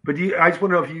 But I just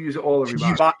want to know if you use it all over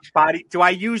your body. Do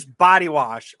I use body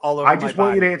wash all over my body? I just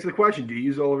want you to answer the question. Do you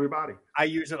use it all over your body? I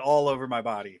use it all over my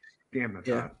body. Damn it.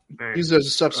 Yeah. Use it as a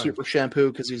substitute for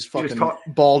shampoo because he's fucking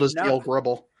bald as Neil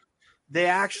Gribble. They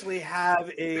actually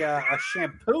have a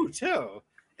shampoo, too.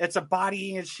 It's a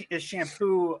body and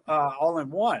shampoo all in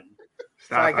one.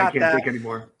 So I can't think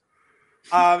anymore.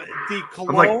 The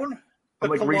cologne. I'm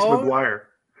like Reese McGuire.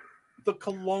 The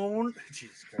cologne.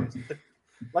 Jesus Christ.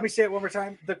 Let me say it one more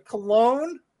time. The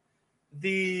cologne,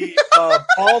 the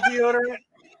ball deodorant,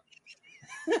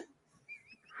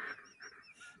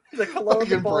 the cologne,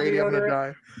 the ball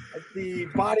deodorant, the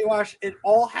body wash, it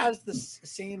all has the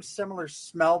same similar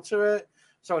smell to it,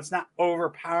 so it's not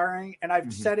overpowering. And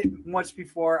I've said it once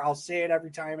before. I'll say it every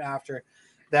time after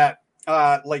that.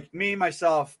 Like me,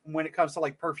 myself, when it comes to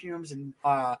like perfumes and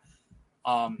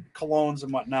colognes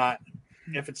and whatnot,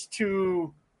 if it's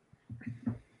too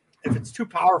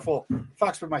powerful, it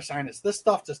fucks with my sinus. This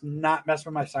stuff does not mess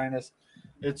with my sinus.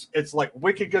 It's like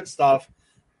wicked good stuff.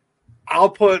 I'll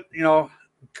put,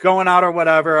 going out or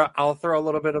whatever, I'll throw a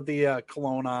little bit of the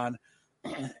cologne on,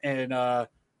 and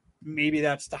maybe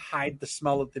that's to hide the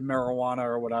smell of the marijuana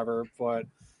or whatever, but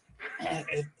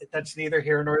that's neither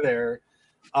here nor there.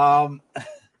 But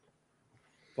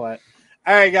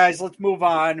all right, guys, let's move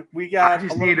on. I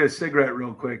just need a cigarette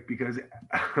real quick because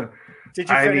did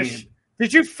you finish?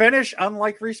 Did you finish?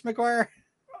 Unlike Reese McGuire,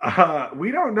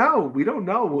 we don't know. We don't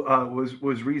know.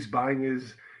 Was Reese buying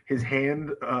his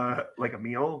hand like a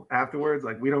meal afterwards?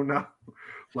 Like we don't know.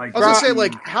 Like I was gonna say,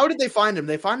 like, how did they find him?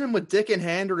 They find him with dick in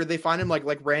hand, or did they find him like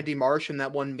Randy Marsh in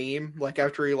that one meme? Like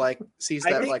after he like sees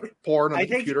that like porn on the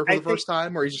computer for the first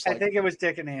time, or he's just like, I think it was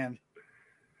dick in hand.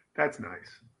 That's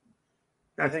nice.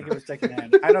 I think it was dick in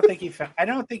hand. I don't think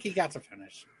he got to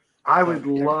finish. I would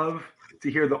love to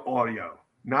hear the audio,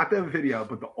 not the video,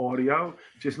 but the audio.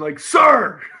 Just like,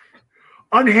 sir,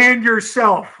 unhand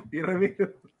yourself. You know what I mean?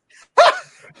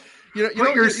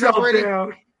 Put yourself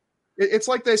down. It's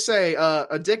like they say,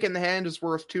 a dick in the hand is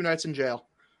worth 2 nights in jail.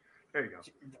 There you go.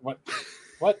 What?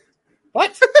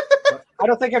 I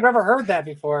don't think I've ever heard that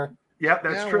before. Yep,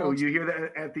 that's true. Well, you hear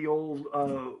that at the old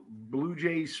Blue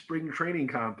Jays spring training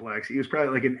complex. He was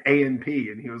probably like an A&P,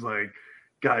 and he was like,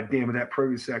 God damn it, that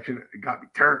produce section got me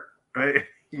turned, right?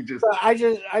 I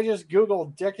just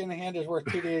Googled dick in the hand is worth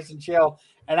 2 days in jail,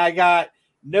 and I got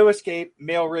no escape,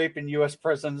 male rape in U.S.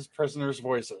 prisons, prisoners'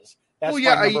 voices. That's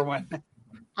my number one.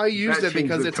 I used it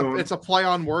because it's a play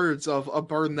on words of a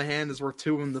bird in the hand is worth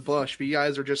 2 in the bush. But you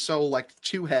guys are just so like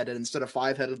 2-headed instead of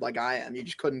 5-headed like I am. You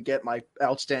just couldn't get my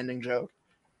outstanding joke.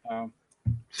 Sorry.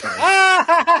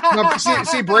 No,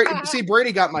 see,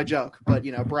 Brady got my joke, but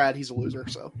Brad, he's a loser,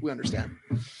 so we understand.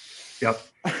 Yep,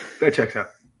 that checks out.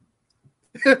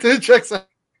 That checks out.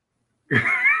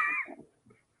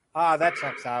 That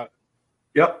checks out.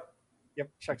 Yep,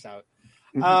 checks out.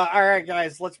 All right,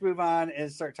 guys, let's move on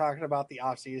and start talking about the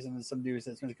offseason and some news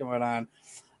that's been going on.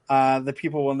 The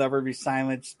people will never be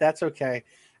silenced. That's okay.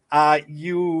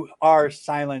 You are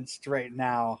silenced right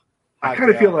now. I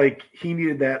kind of feel like he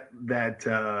needed that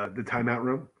the timeout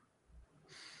room.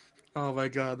 Oh my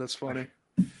God, that's funny.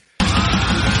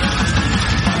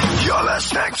 You're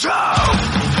listening to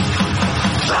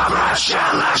The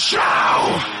Marcella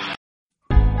Show.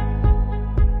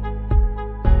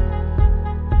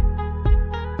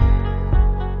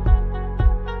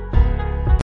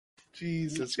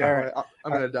 Jesus, right.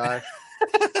 I'm gonna die.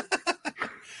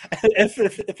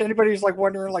 If anybody's like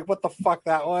wondering like what the fuck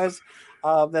that was,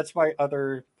 that's my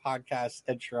other podcast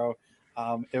intro.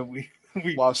 Subtle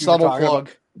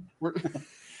plug.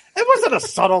 It wasn't a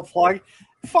subtle plug.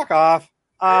 Fuck off.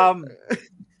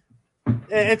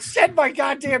 It said my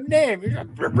goddamn name. Yeah.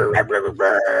 Great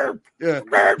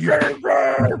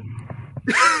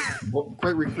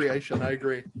recreation. I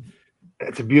agree.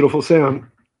 It's a beautiful sound.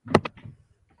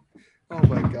 Oh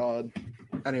my God.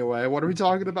 Anyway, what are we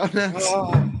talking about next?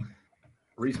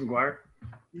 Reese McGuire?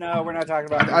 No, we're not talking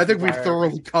about I think we've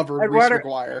thoroughly covered Reese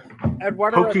McGuire.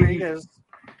 Eduardo Rodriguez.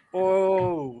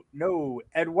 Oh, no.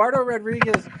 Eduardo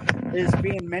Rodriguez is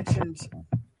being mentioned.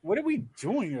 What are we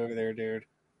doing over there, dude?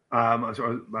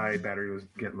 Sorry, my battery was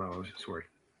getting low. I was just sorry.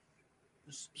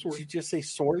 Did you just say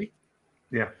sorry?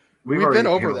 Yeah. We've been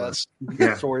over this.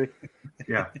 Yeah. Sorry.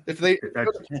 Yeah. If they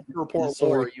report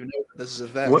war, you know this is a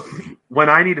vet. When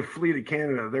I need to flee to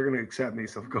Canada, they're going to accept me.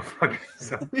 So go fuck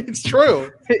yourself. It's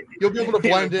true. You'll be able to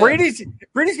blend in. Brady's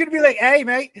going to be like, "Hey,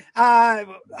 mate, I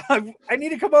need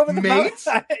to come over the mountains."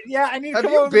 Yeah, I need to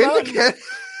come over the mountains.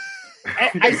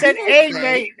 I said, "Hey,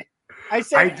 mate." I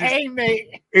said, "Hey,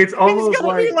 mate." It's almost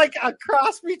going to be like a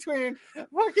cross between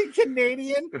fucking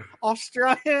Canadian,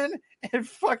 Australian, and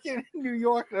fucking New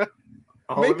Yorker.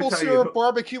 Maple syrup,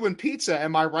 barbecue, and pizza.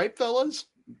 Am I right, fellas?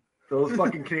 Those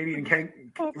fucking Canadian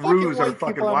kangaroos are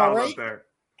fucking wild out there.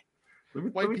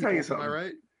 Let me tell you something. Am I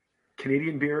right?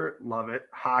 Canadian beer, love it.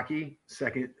 Hockey,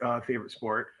 second favorite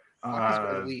sport.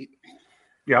 Hockey's elite.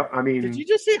 Yep. I mean, did you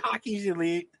just say hockey's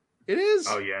elite? It is.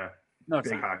 Oh yeah. No, it's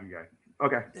big not. hockey guy.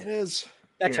 Okay. It is.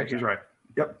 He's right.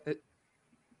 Yep.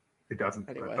 It doesn't.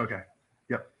 Anyway. Okay.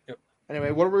 Yep.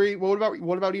 Anyway, what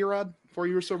about Erod? Before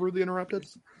you were so rudely interrupted.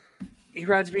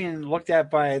 Erod's being looked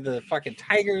at by the fucking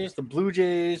Tigers, the Blue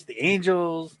Jays, the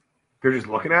Angels. They're just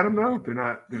looking at him though. They're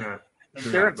not.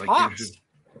 They're in talks.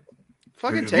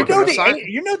 Fucking take him.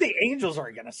 You know the Angels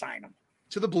aren't going to sign him.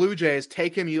 To the Blue Jays,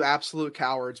 take him, you absolute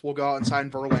cowards. We'll go out and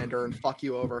sign Verlander and fuck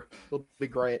you over. It'll be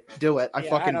great. Do it. I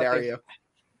fucking dare you.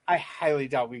 I highly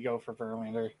doubt we go for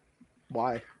Verlander.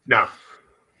 Why? No,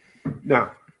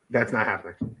 that's not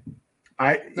happening.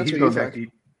 He's going back to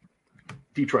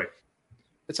Detroit.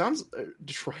 It sounds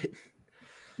Detroit.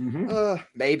 Mm-hmm.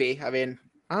 Maybe. I mean,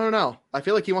 I don't know. I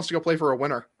feel like he wants to go play for a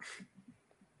winner.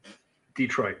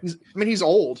 Detroit. He's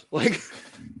old. Like,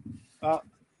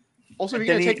 Also, if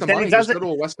you're going to take the money, just go to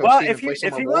a West Coast team and play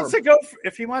somewhere warm.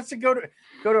 If he wants to go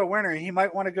to a winner, he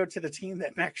might want to go to the team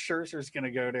that Max Scherzer is going to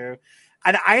go to.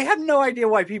 And I have no idea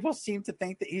why people seem to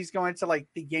think that he's going to like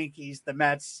the Yankees, the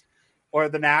Mets, or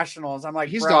the Nationals. I'm like,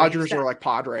 he's Dodgers or like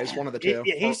Padres, one of the two.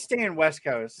 He's staying West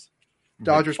Coast.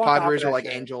 Dodgers, Padres, or like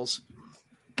Angels.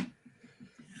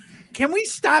 Can we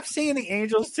stop saying the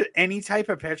Angels to any type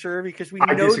of pitcher? Because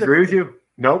I disagree with you.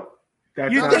 Nope.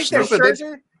 That's you think they're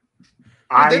Scherzer?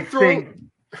 I think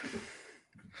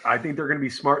they're going to be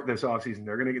smart this offseason.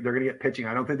 They're going to get pitching.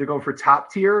 I don't think they're going for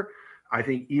top tier. I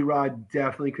think Erod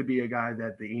definitely could be a guy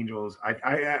that the Angels.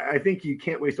 I think you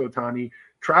can't waste Ohtani.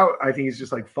 Trout, I think he's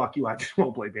just like, fuck you. I just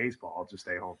won't play baseball. I'll just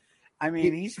stay home. I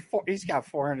mean, he's got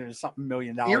 $400-something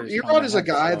million. Erod is a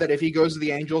guy that if he goes to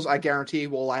the Angels, I guarantee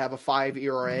will have a 5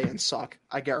 ERA and suck.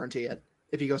 I guarantee it.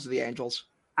 If he goes to the Angels,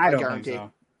 I don't guarantee. Think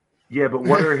so. Yeah, but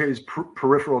what are his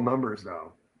peripheral numbers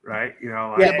though? Right? You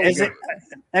know.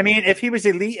 I mean, if he was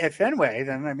elite at Fenway,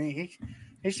 then I mean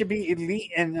he should be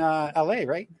elite in LA,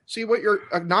 right? See, what you're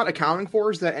not accounting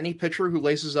for is that any pitcher who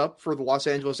laces up for the Los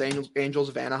Angeles Angels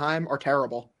of Anaheim are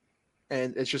terrible,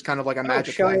 and it's just kind of like a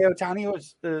magic. Shohei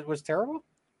Ohtani was terrible.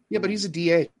 Yeah, but he's a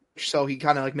DH, so he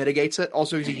kind of like mitigates it.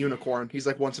 Also, he's a unicorn. He's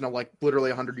like once in a literally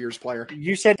 100 years player.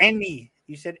 You said any.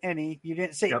 You said any. You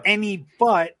didn't say any,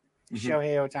 but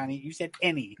Shohei Ohtani. You said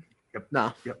any. Yep.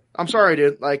 No. Yep. I'm sorry,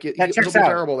 dude. Like he'll be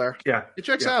terrible there. Yeah. It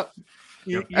checks out.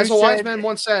 You As a wise man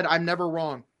once said, I'm never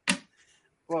wrong.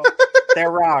 Well,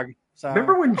 they're wrong. So.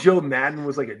 Remember when Joe Madden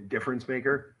was like a difference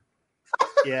maker?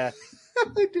 Yeah.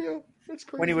 I do. That's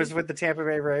crazy. When he was with the Tampa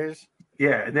Bay Rays?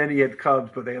 Yeah, and then he had Cubs,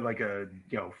 but they had like a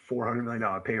 $400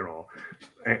 million payroll.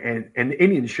 And the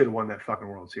Indians should have won that fucking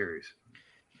World Series.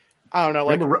 I don't know.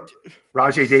 Remember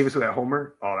Rajay Davis with that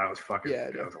homer? Oh, that was fucking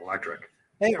that was electric.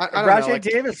 Hey, Rajay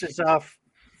Davis is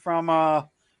from I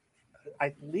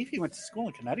believe he went to school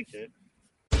in Connecticut.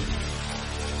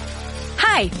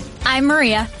 Hi, I'm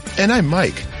Maria. And I'm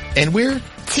Mike. And we're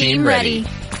Team Ready.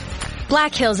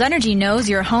 Black Hills Energy knows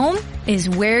your home is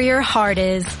where your heart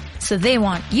is, so they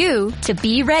want you to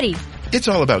be ready. It's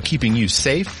all about keeping you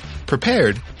safe,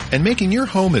 prepared, and making your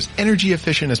home as energy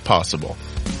efficient as possible.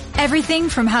 Everything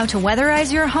from how to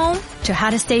weatherize your home to how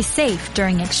to stay safe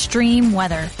during extreme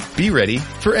weather. Be ready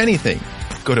for anything.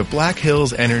 Go to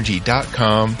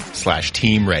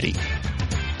blackhillsenergy.com/team ready.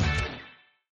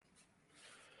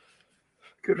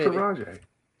 Good for Rajay.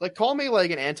 Like, call me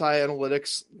like an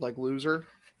anti-analytics like loser,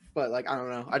 but like I don't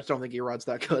know. I just don't think Erod's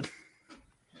that good.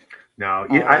 No,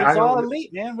 he's all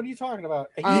elite, man. What are you talking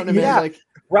about? I don't know, man. Like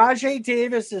Rajay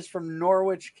Davis is from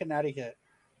Norwich, Connecticut.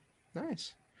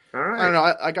 Nice. All right. I don't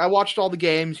know. I watched all the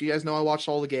games. You guys know I watched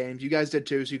all the games. You guys did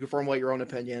too, so you can formulate your own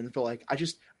opinion. But like,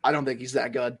 I don't think he's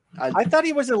that good. I thought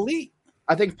he was elite.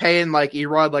 I think paying like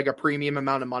Erod like a premium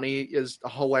amount of money is a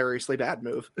hilariously bad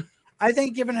move. I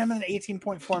think giving him an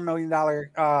 $18.4 million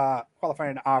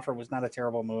qualifying offer was not a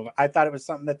terrible move. I thought it was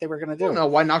something that they were going to do. No,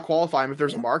 why not qualify him if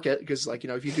there's a market? Because like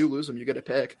if you do lose him, you get a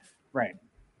pick. Right.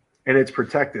 And it's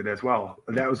protected as well.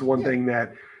 That was one thing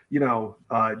that.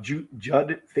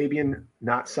 Judd Fabian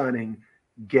not signing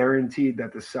guaranteed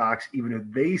that the Sox, even if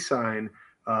they sign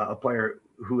a player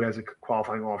who has a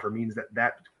qualifying offer, means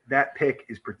that pick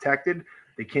is protected.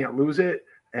 They can't lose it.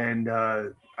 And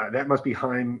that must be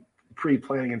Heim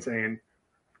pre-planning and saying,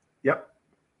 yep.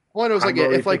 Well, it was like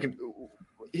if like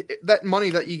that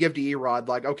money that you give to Erod,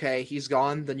 like, okay, he's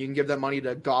gone, then you can give that money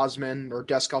to Gosman or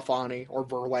Descalfani or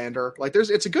Verlander. Like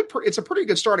it's a pretty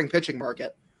good starting pitching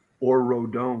market. Or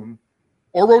Rodon.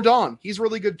 He's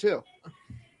really good too.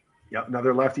 Yep,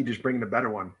 another lefty just bringing the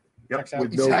better one. Yep,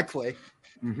 exactly.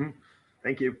 Mm-hmm.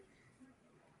 Thank you.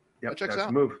 Yep, that's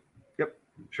the move. Yep,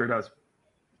 sure does.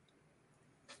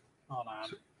 Hold on.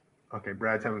 Okay,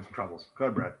 Brad's having some troubles. Go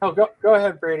ahead, Brad. Oh, go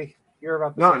ahead, Brady. You're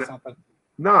about to say something.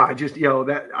 No, I just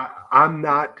I'm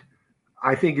not.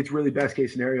 I think it's really best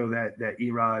case scenario that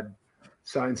Erod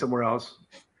signs somewhere else,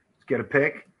 get a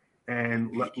pick.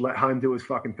 And let Heim do his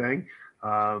fucking thing.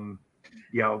 I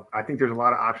think there's a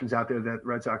lot of options out there that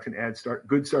Red Sox can add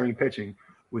good starting pitching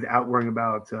without worrying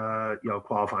about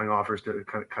qualifying offers to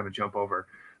kind of jump over.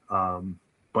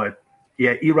 But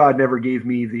yeah, Erod never gave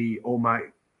me the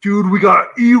dude, we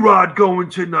got Erod going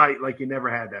tonight. Like you never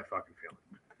had that fucking feeling.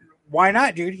 Why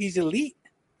not, dude? He's elite.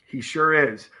 He sure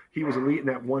is. He was elite in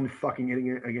that one fucking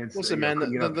inning against. Listen, man,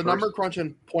 the number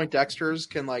crunching Poindexters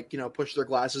can push their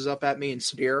glasses up at me and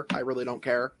sneer. I really don't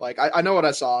care. Like I know what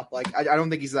I saw. Like I don't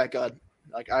think he's that good.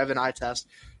 Like I have an eye test.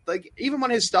 Like even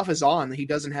when his stuff is on, he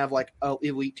doesn't have like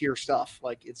elite tier stuff.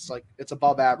 Like it's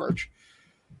above average.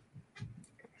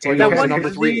 So that one number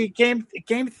 3 game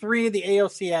 3 of the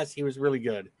ALCS, he was really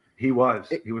good. He was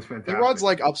fantastic. Erod's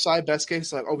like upside, best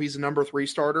case, like, oh, he's a number 3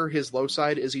 starter. His low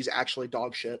side is he's actually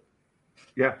dog shit.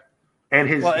 Yeah. And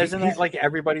isn't that like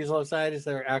everybody's low side? Is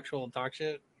there actual dog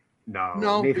shit?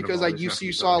 No, because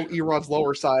you saw Erod's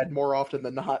lower side more often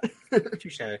than not.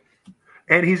 Touche.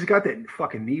 And he's got that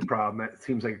fucking knee problem that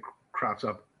seems like it crops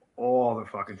up all the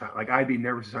fucking time. Like, I'd be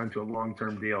nervous to sign to a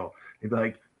long-term deal. They'd be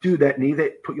like, dude, that knee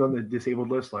that put you on the disabled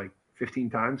list like 15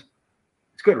 times,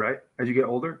 it's good, right? As you get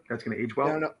older, that's going to age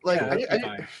well. No. Like,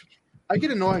 I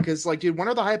get annoyed because, like, dude, when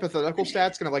are the hypothetical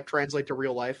stats going to, like, translate to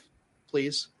real life?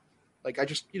 Please. Like, I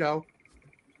just,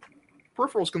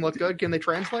 peripherals can look good. Can they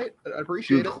translate? I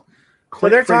appreciate it. So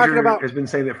they're talking about has been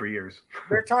saying that for years.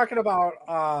 They're talking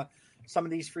about some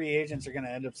of these free agents are going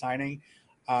to end up signing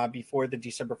before the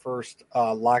December 1st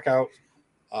lockout.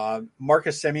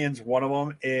 Marcus Simeon's one of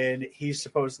them, and he's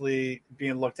supposedly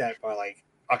being looked at by like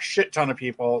a shit ton of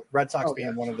people. Red Sox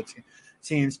being one of the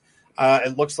teams.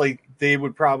 It looks like they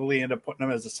would probably end up putting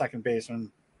him as a second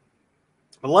baseman.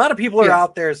 A lot of people are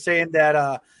out there saying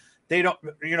that they don't,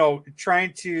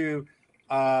 trying to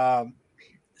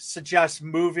suggest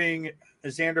moving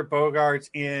Xander Bogaerts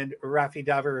and Rafi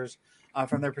Devers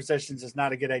from their positions is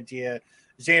not a good idea.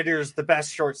 Xander's the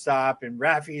best shortstop and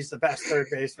Rafi's the best third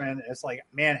baseman. It's like,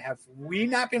 man, have we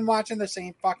not been watching the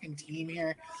same fucking team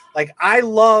here? Like, I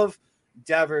love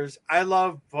Devers. I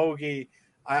love Bogey.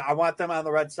 I want them on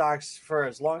the Red Sox for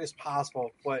as long as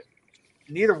possible, but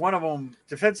neither one of them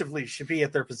defensively should be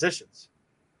at their positions.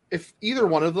 If either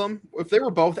one of them, if they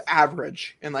were both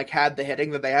average and like had the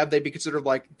hitting that they have, they'd be considered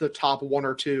like the top 1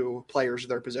 or 2 players of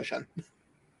their position.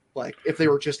 Like if they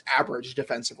were just average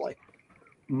defensively.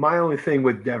 My only thing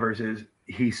with Devers is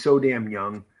he's so damn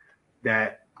young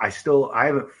that I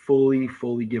haven't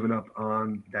fully given up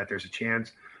on that there's a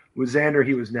chance. With Xander,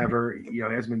 he was never, he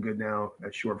hasn't been good now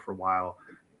at short for a while.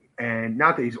 And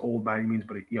not that he's old by any means,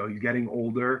 but he's getting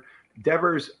older.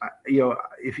 Devers,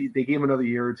 if they gave him another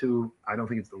year or two, I don't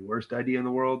think it's the worst idea in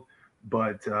the world.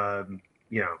 But they're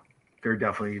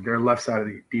definitely their left side of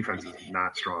the defense is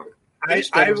not strong. I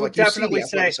would definitely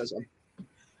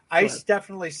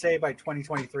say by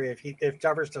 2023, if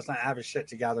Devers does not have his shit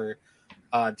together,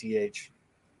 DH.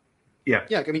 Yeah.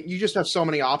 I mean, you just have so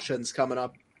many options coming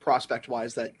up prospect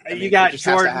wise that you got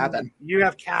Jordan, you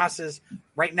have Cassis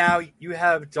right now, you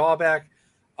have Dahlbeck,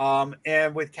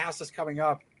 and with Cassis coming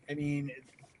up, I mean,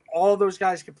 all those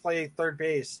guys can play third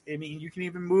base. I mean, you can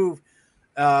even move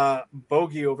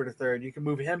Bogey over to third. You can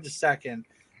move him to second.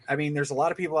 I mean, there's a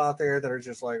lot of people out there that are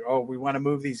just like, oh, we want to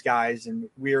move these guys, and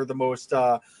we are the most.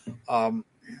 I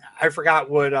forgot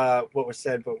what was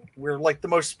said, but we're like the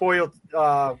most spoiled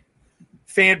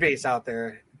fan base out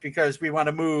there because we want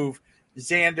to move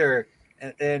Xander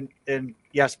and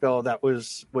yes, Bill, that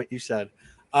was what you said.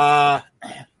 But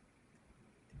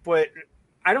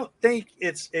I don't think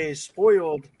it's a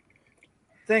spoiled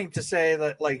thing to say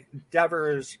that like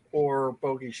Devers or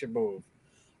Bogey should move.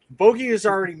 Bogey has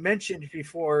already mentioned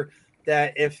before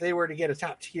that if they were to get a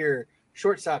top tier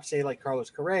shortstop, say like Carlos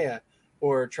Correa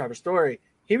or Travis Story,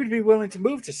 he would be willing to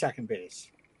move to second base.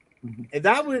 Mm-hmm. And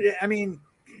that would, I mean,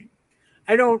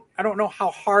 I don't know how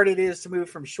hard it is to move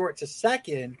from short to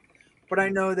second, but I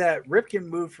know that Ripken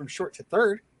moved from short to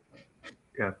third.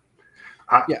 Yeah.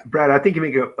 Brad, I think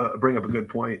you bring up a good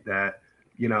point that,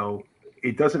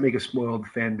 it doesn't make a spoiled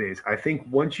fan base. I think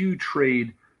once you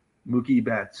trade Mookie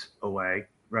Betts away,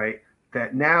 right,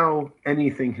 that now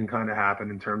anything can kind of happen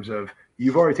in terms of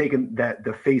you've already taken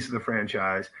the face of the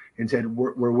franchise and said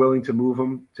we're willing to move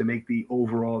him to make the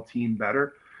overall team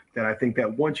better. That I think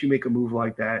that once you make a move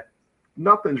like that,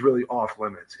 nothing's really off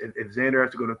limits. If Xander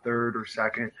has to go to third or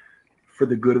second for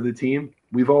the good of the team,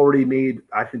 we've already made,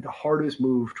 I think, the hardest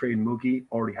move, trading Mookie,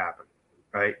 already happened,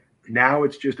 right? Now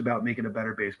it's just about making a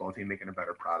better baseball team, making a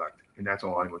better product, and that's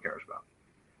all anyone cares about.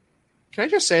 Can I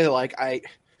just say that, like, I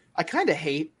kind of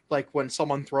hate, like, when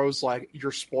someone throws, like,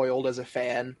 you're spoiled as a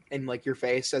fan in, like, your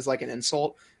face as, like, an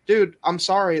insult. Dude, I'm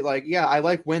sorry. Like, yeah, I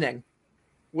like winning.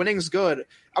 Winning's good.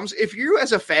 If you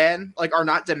as a fan, like, are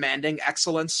not demanding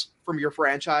excellence from your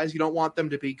franchise, you don't want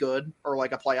them to be good or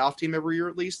like a playoff team every year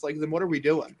at least, like, then what are we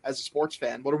doing as a sports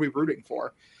fan? What are we rooting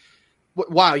for?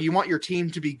 Wow, you want your team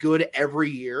to be good every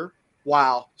year?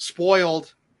 Wow,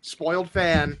 spoiled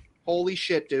fan. Holy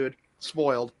shit, dude,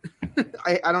 spoiled.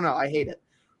 I don't know. I hate it.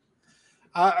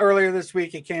 Earlier this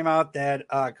week, it came out that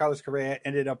Carlos Correa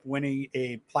ended up winning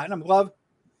a platinum glove,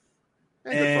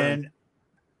 and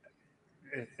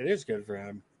it is good for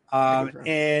him.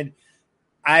 And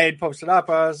I had posted up.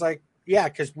 I was like, yeah,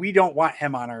 because we don't want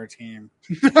him on our team.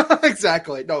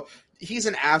 Exactly. No, he's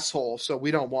an asshole, so we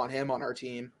don't want him on our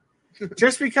team.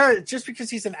 just because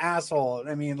he's an asshole.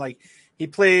 I mean, like, He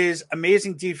plays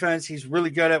amazing defense. He's really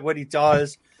good at what he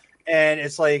does. And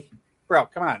it's like, bro,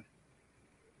 come on.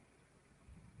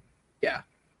 Yeah.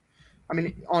 I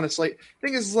mean, honestly, the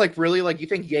thing is, like, really, like, you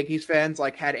think Yankees fans,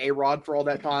 like, had A-Rod for all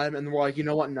that time, and we're like, you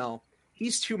know what? No.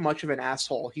 He's too much of an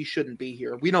asshole. He shouldn't be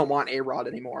here. We don't want A-Rod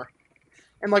anymore.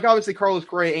 And, like, obviously, Carlos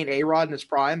Correa ain't A-Rod in his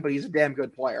prime, but he's a damn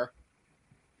good player.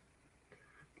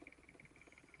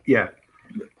 Yeah.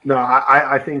 No,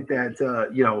 I think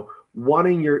that,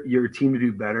 wanting your team to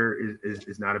do better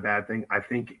is not a bad thing. I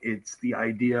think it's the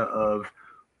idea of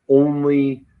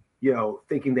only,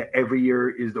 thinking that every year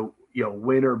is the,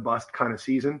 win or bust kind of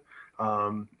season,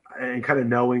 and kind of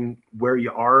knowing where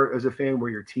you are as a fan, where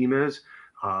your team is.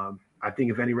 I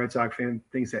think if any Red Sox fan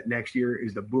thinks that next year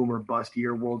is the boom or bust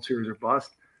year, World Series or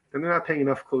bust, then they're not paying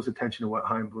enough close attention to what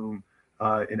Heim Bloom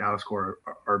and Alex Cora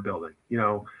are building,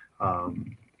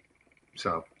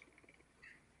 so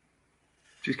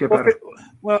just get better.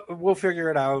 We'll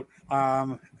figure it out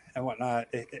and whatnot.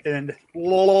 And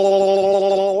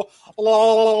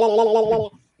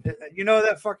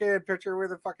that fucking picture where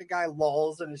the fucking guy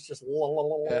lulls and it's just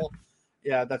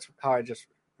yeah, that's how I just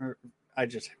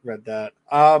read that.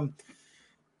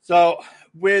 So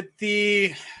with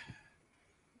the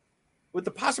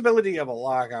possibility of a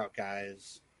lockout,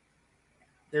 guys,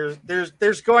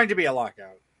 there's going to be a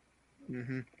lockout.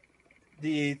 Mm-hmm.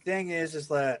 The thing is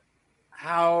that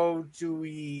how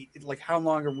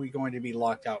long are we going to be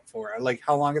locked out for? Like,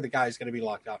 how long are the guys going to be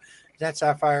locked out? Is that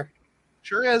Sapphire?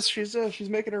 Sure is. She's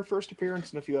making her first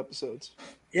appearance in a few episodes.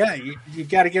 Yeah, you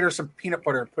got to get her some peanut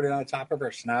butter and put it on top of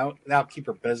her snout. That'll keep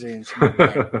her busy.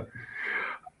 And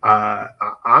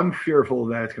I'm fearful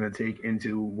that it's going to take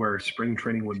into where spring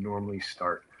training would normally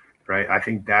start. Right? I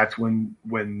think that's when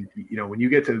you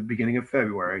get to the beginning of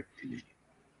February,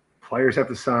 players have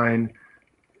to sign,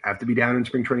 have to be down in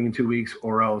spring training in 2 weeks,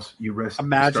 or else you risk.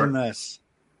 Imagine this.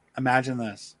 All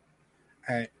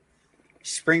right.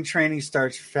 Spring training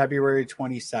starts February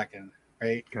 22nd,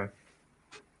 right? Okay.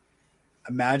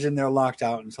 Imagine they're locked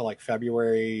out until like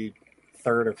February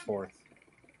 3rd or 4th,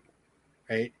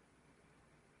 right?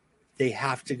 They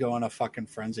have to go on a fucking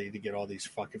frenzy to get all these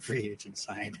fucking free agents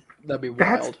signed. That'd be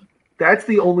wild. That's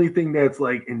the only thing that's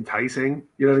like enticing.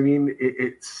 You know what I mean?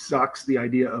 It sucks, the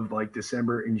idea of like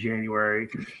December and January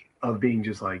of being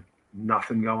just like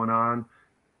nothing going on.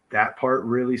 That part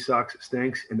really sucks. It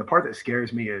stinks. And the part that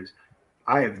scares me is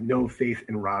I have no faith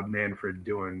in Rob Manfred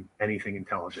doing anything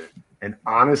intelligent. And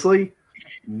honestly,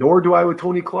 nor do I with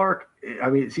Tony Clark.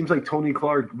 I mean, it seems like Tony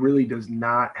Clark really does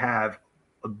not have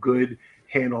a good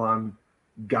handle on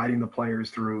guiding the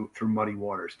players through muddy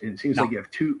waters. And it seems like you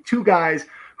have two guys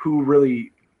who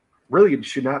really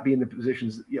should not be in the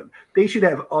positions. They should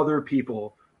have other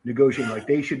people negotiating. Like,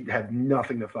 they should have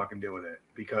nothing to fucking do with it,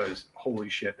 because holy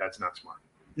shit, that's not smart.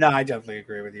 No, I definitely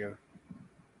agree with you.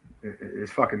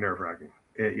 It's fucking nerve-wracking.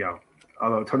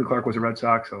 Although Tony Clark was a Red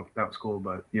Sox, so that was cool,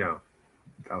 but that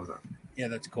was that. Yeah,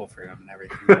 that's cool for him and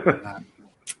everything.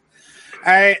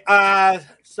 All right,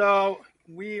 so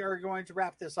we are going to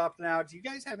wrap this up now. Do you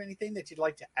guys have anything that you'd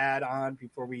like to add on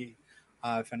before we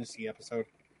finish the episode?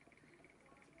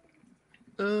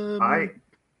 Go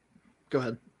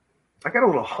ahead. I got a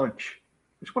little hunch.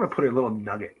 I just want to put a little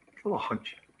nugget, a little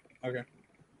hunch. Okay.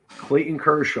 Clayton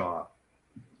Kershaw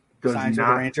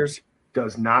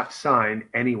does not sign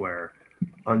anywhere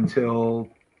until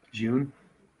June.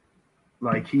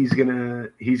 Like, he's gonna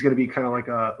be kind of like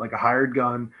a hired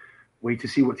gun. Wait to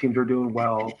see what teams are doing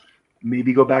well.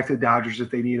 Maybe go back to the Dodgers if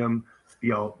they need him.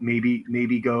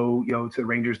 Maybe go to the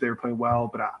Rangers. They're playing well,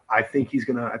 but I think he's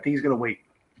gonna wait.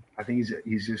 I think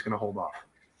he's just gonna hold off.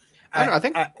 I don't know. I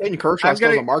think Clayton Kershaw's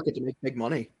still on the market to make big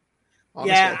money.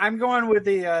 Honestly. Yeah, I'm going with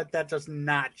the that does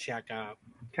not check out.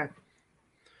 Okay.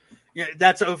 Yeah,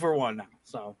 that's over one now,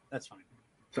 so that's fine.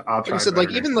 So I'll try. Like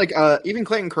I said, even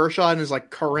Clayton Kershaw in his like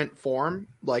current form,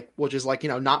 like, which is like,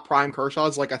 not prime Kershaw,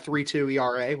 is like a 3.2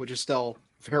 ERA, which is still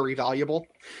very valuable.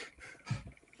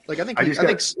 Like, I think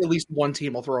at least one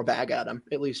team will throw a bag at him.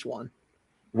 At least one.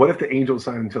 What if the Angels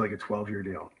sign him to like a 12-year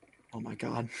deal? Oh my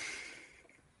god.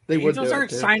 The Angels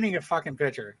aren't signing a fucking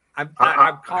pitcher. I'm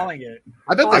calling it.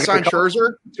 I bet they signed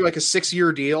Scherzer to like a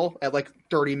 6-year deal at like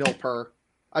 $30 million per.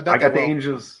 I got the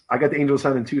Angels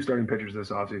signing 2 starting pitchers this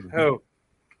offseason. Who?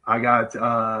 I got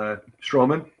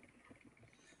Stroman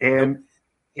and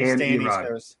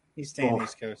Erod. He's staying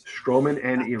East Coast. Stroman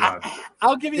and Erod.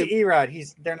 I'll give you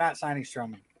Erod. They're not signing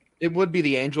Stroman. It would be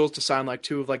the Angels to sign like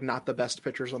 2 of like not the best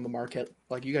pitchers on the market.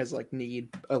 Like, you guys like need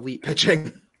elite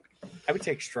pitching. I would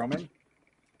take Stroman.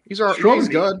 He's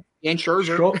good. And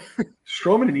Scherzer.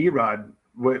 Stroman and Erod,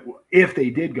 if they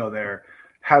did go there,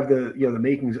 have the the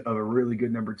makings of a really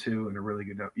good number 2 and a really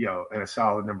good and a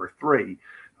solid number 3.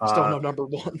 Still no number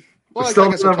 1. Well, still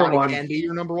I guess number Ohtani 1 can be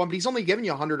your number 1, but he's only giving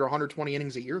you 100 or 120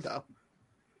 innings a year, though.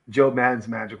 Joe Madden's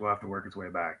magic will have to work its way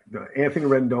back. Anthony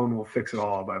Rendon will fix it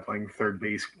all by playing third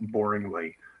base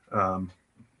boringly.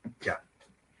 Yeah,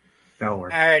 that'll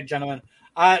work. All right, gentlemen.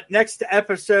 Next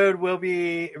episode will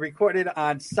be recorded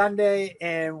on Sunday,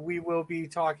 and we will be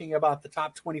talking about the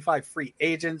top 25 free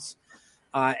agents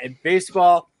in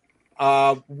baseball.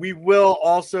 We will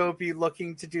also be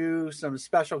looking to do some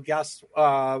special guest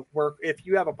work. If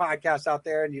you have a podcast out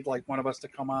there and you'd like one of us to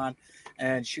come on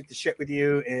and shoot the shit with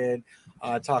you and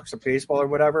talk some baseball or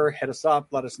whatever, hit us up,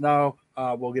 let us know.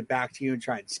 We'll get back to you and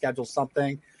try and schedule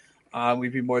something.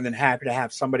 We'd be more than happy to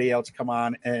have somebody else come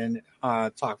on and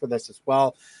talk with us as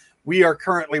well. We are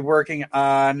currently working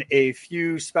on a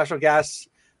few special guests.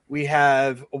 We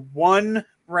have one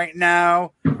right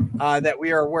now that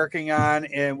we are working on,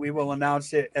 and we will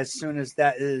announce it as soon as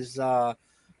that is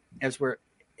as we're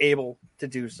able to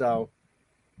do so.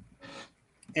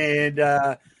 And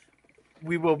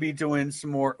we will be doing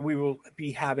some more. We will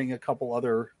be having a couple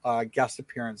other guest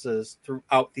appearances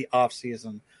throughout the off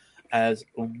season as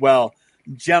well.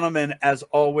 Gentlemen, as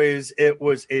always, it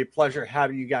was a pleasure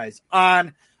having you guys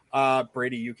on.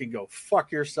 Brady, you can go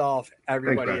fuck yourself.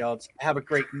 Everybody else, have a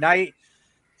great night.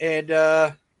 And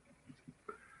yeah,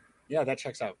 that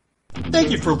checks out.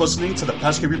 Thank you for listening to the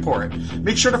Pesky Report.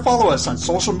 Make sure to follow us on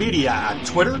social media at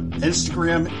Twitter,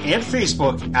 Instagram, and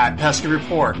Facebook at Pesky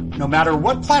Report. No matter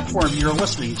what platform you're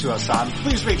listening to us on,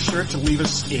 please make sure to leave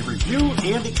us a review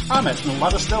and a comment and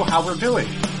let us know how we're doing.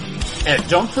 And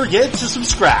don't forget to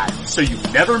subscribe so you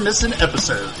never miss an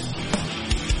episode.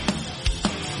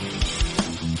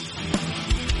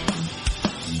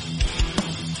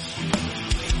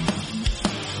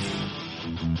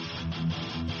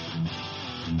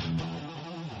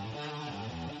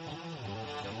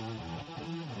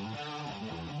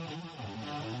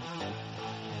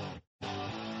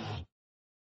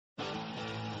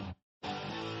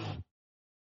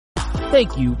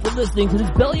 Thank you for listening to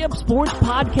this Belly Up Sports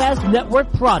Podcast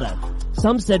Network product.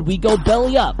 Some said we go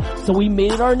belly up, so we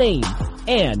made it our name.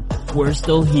 And we're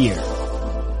still here.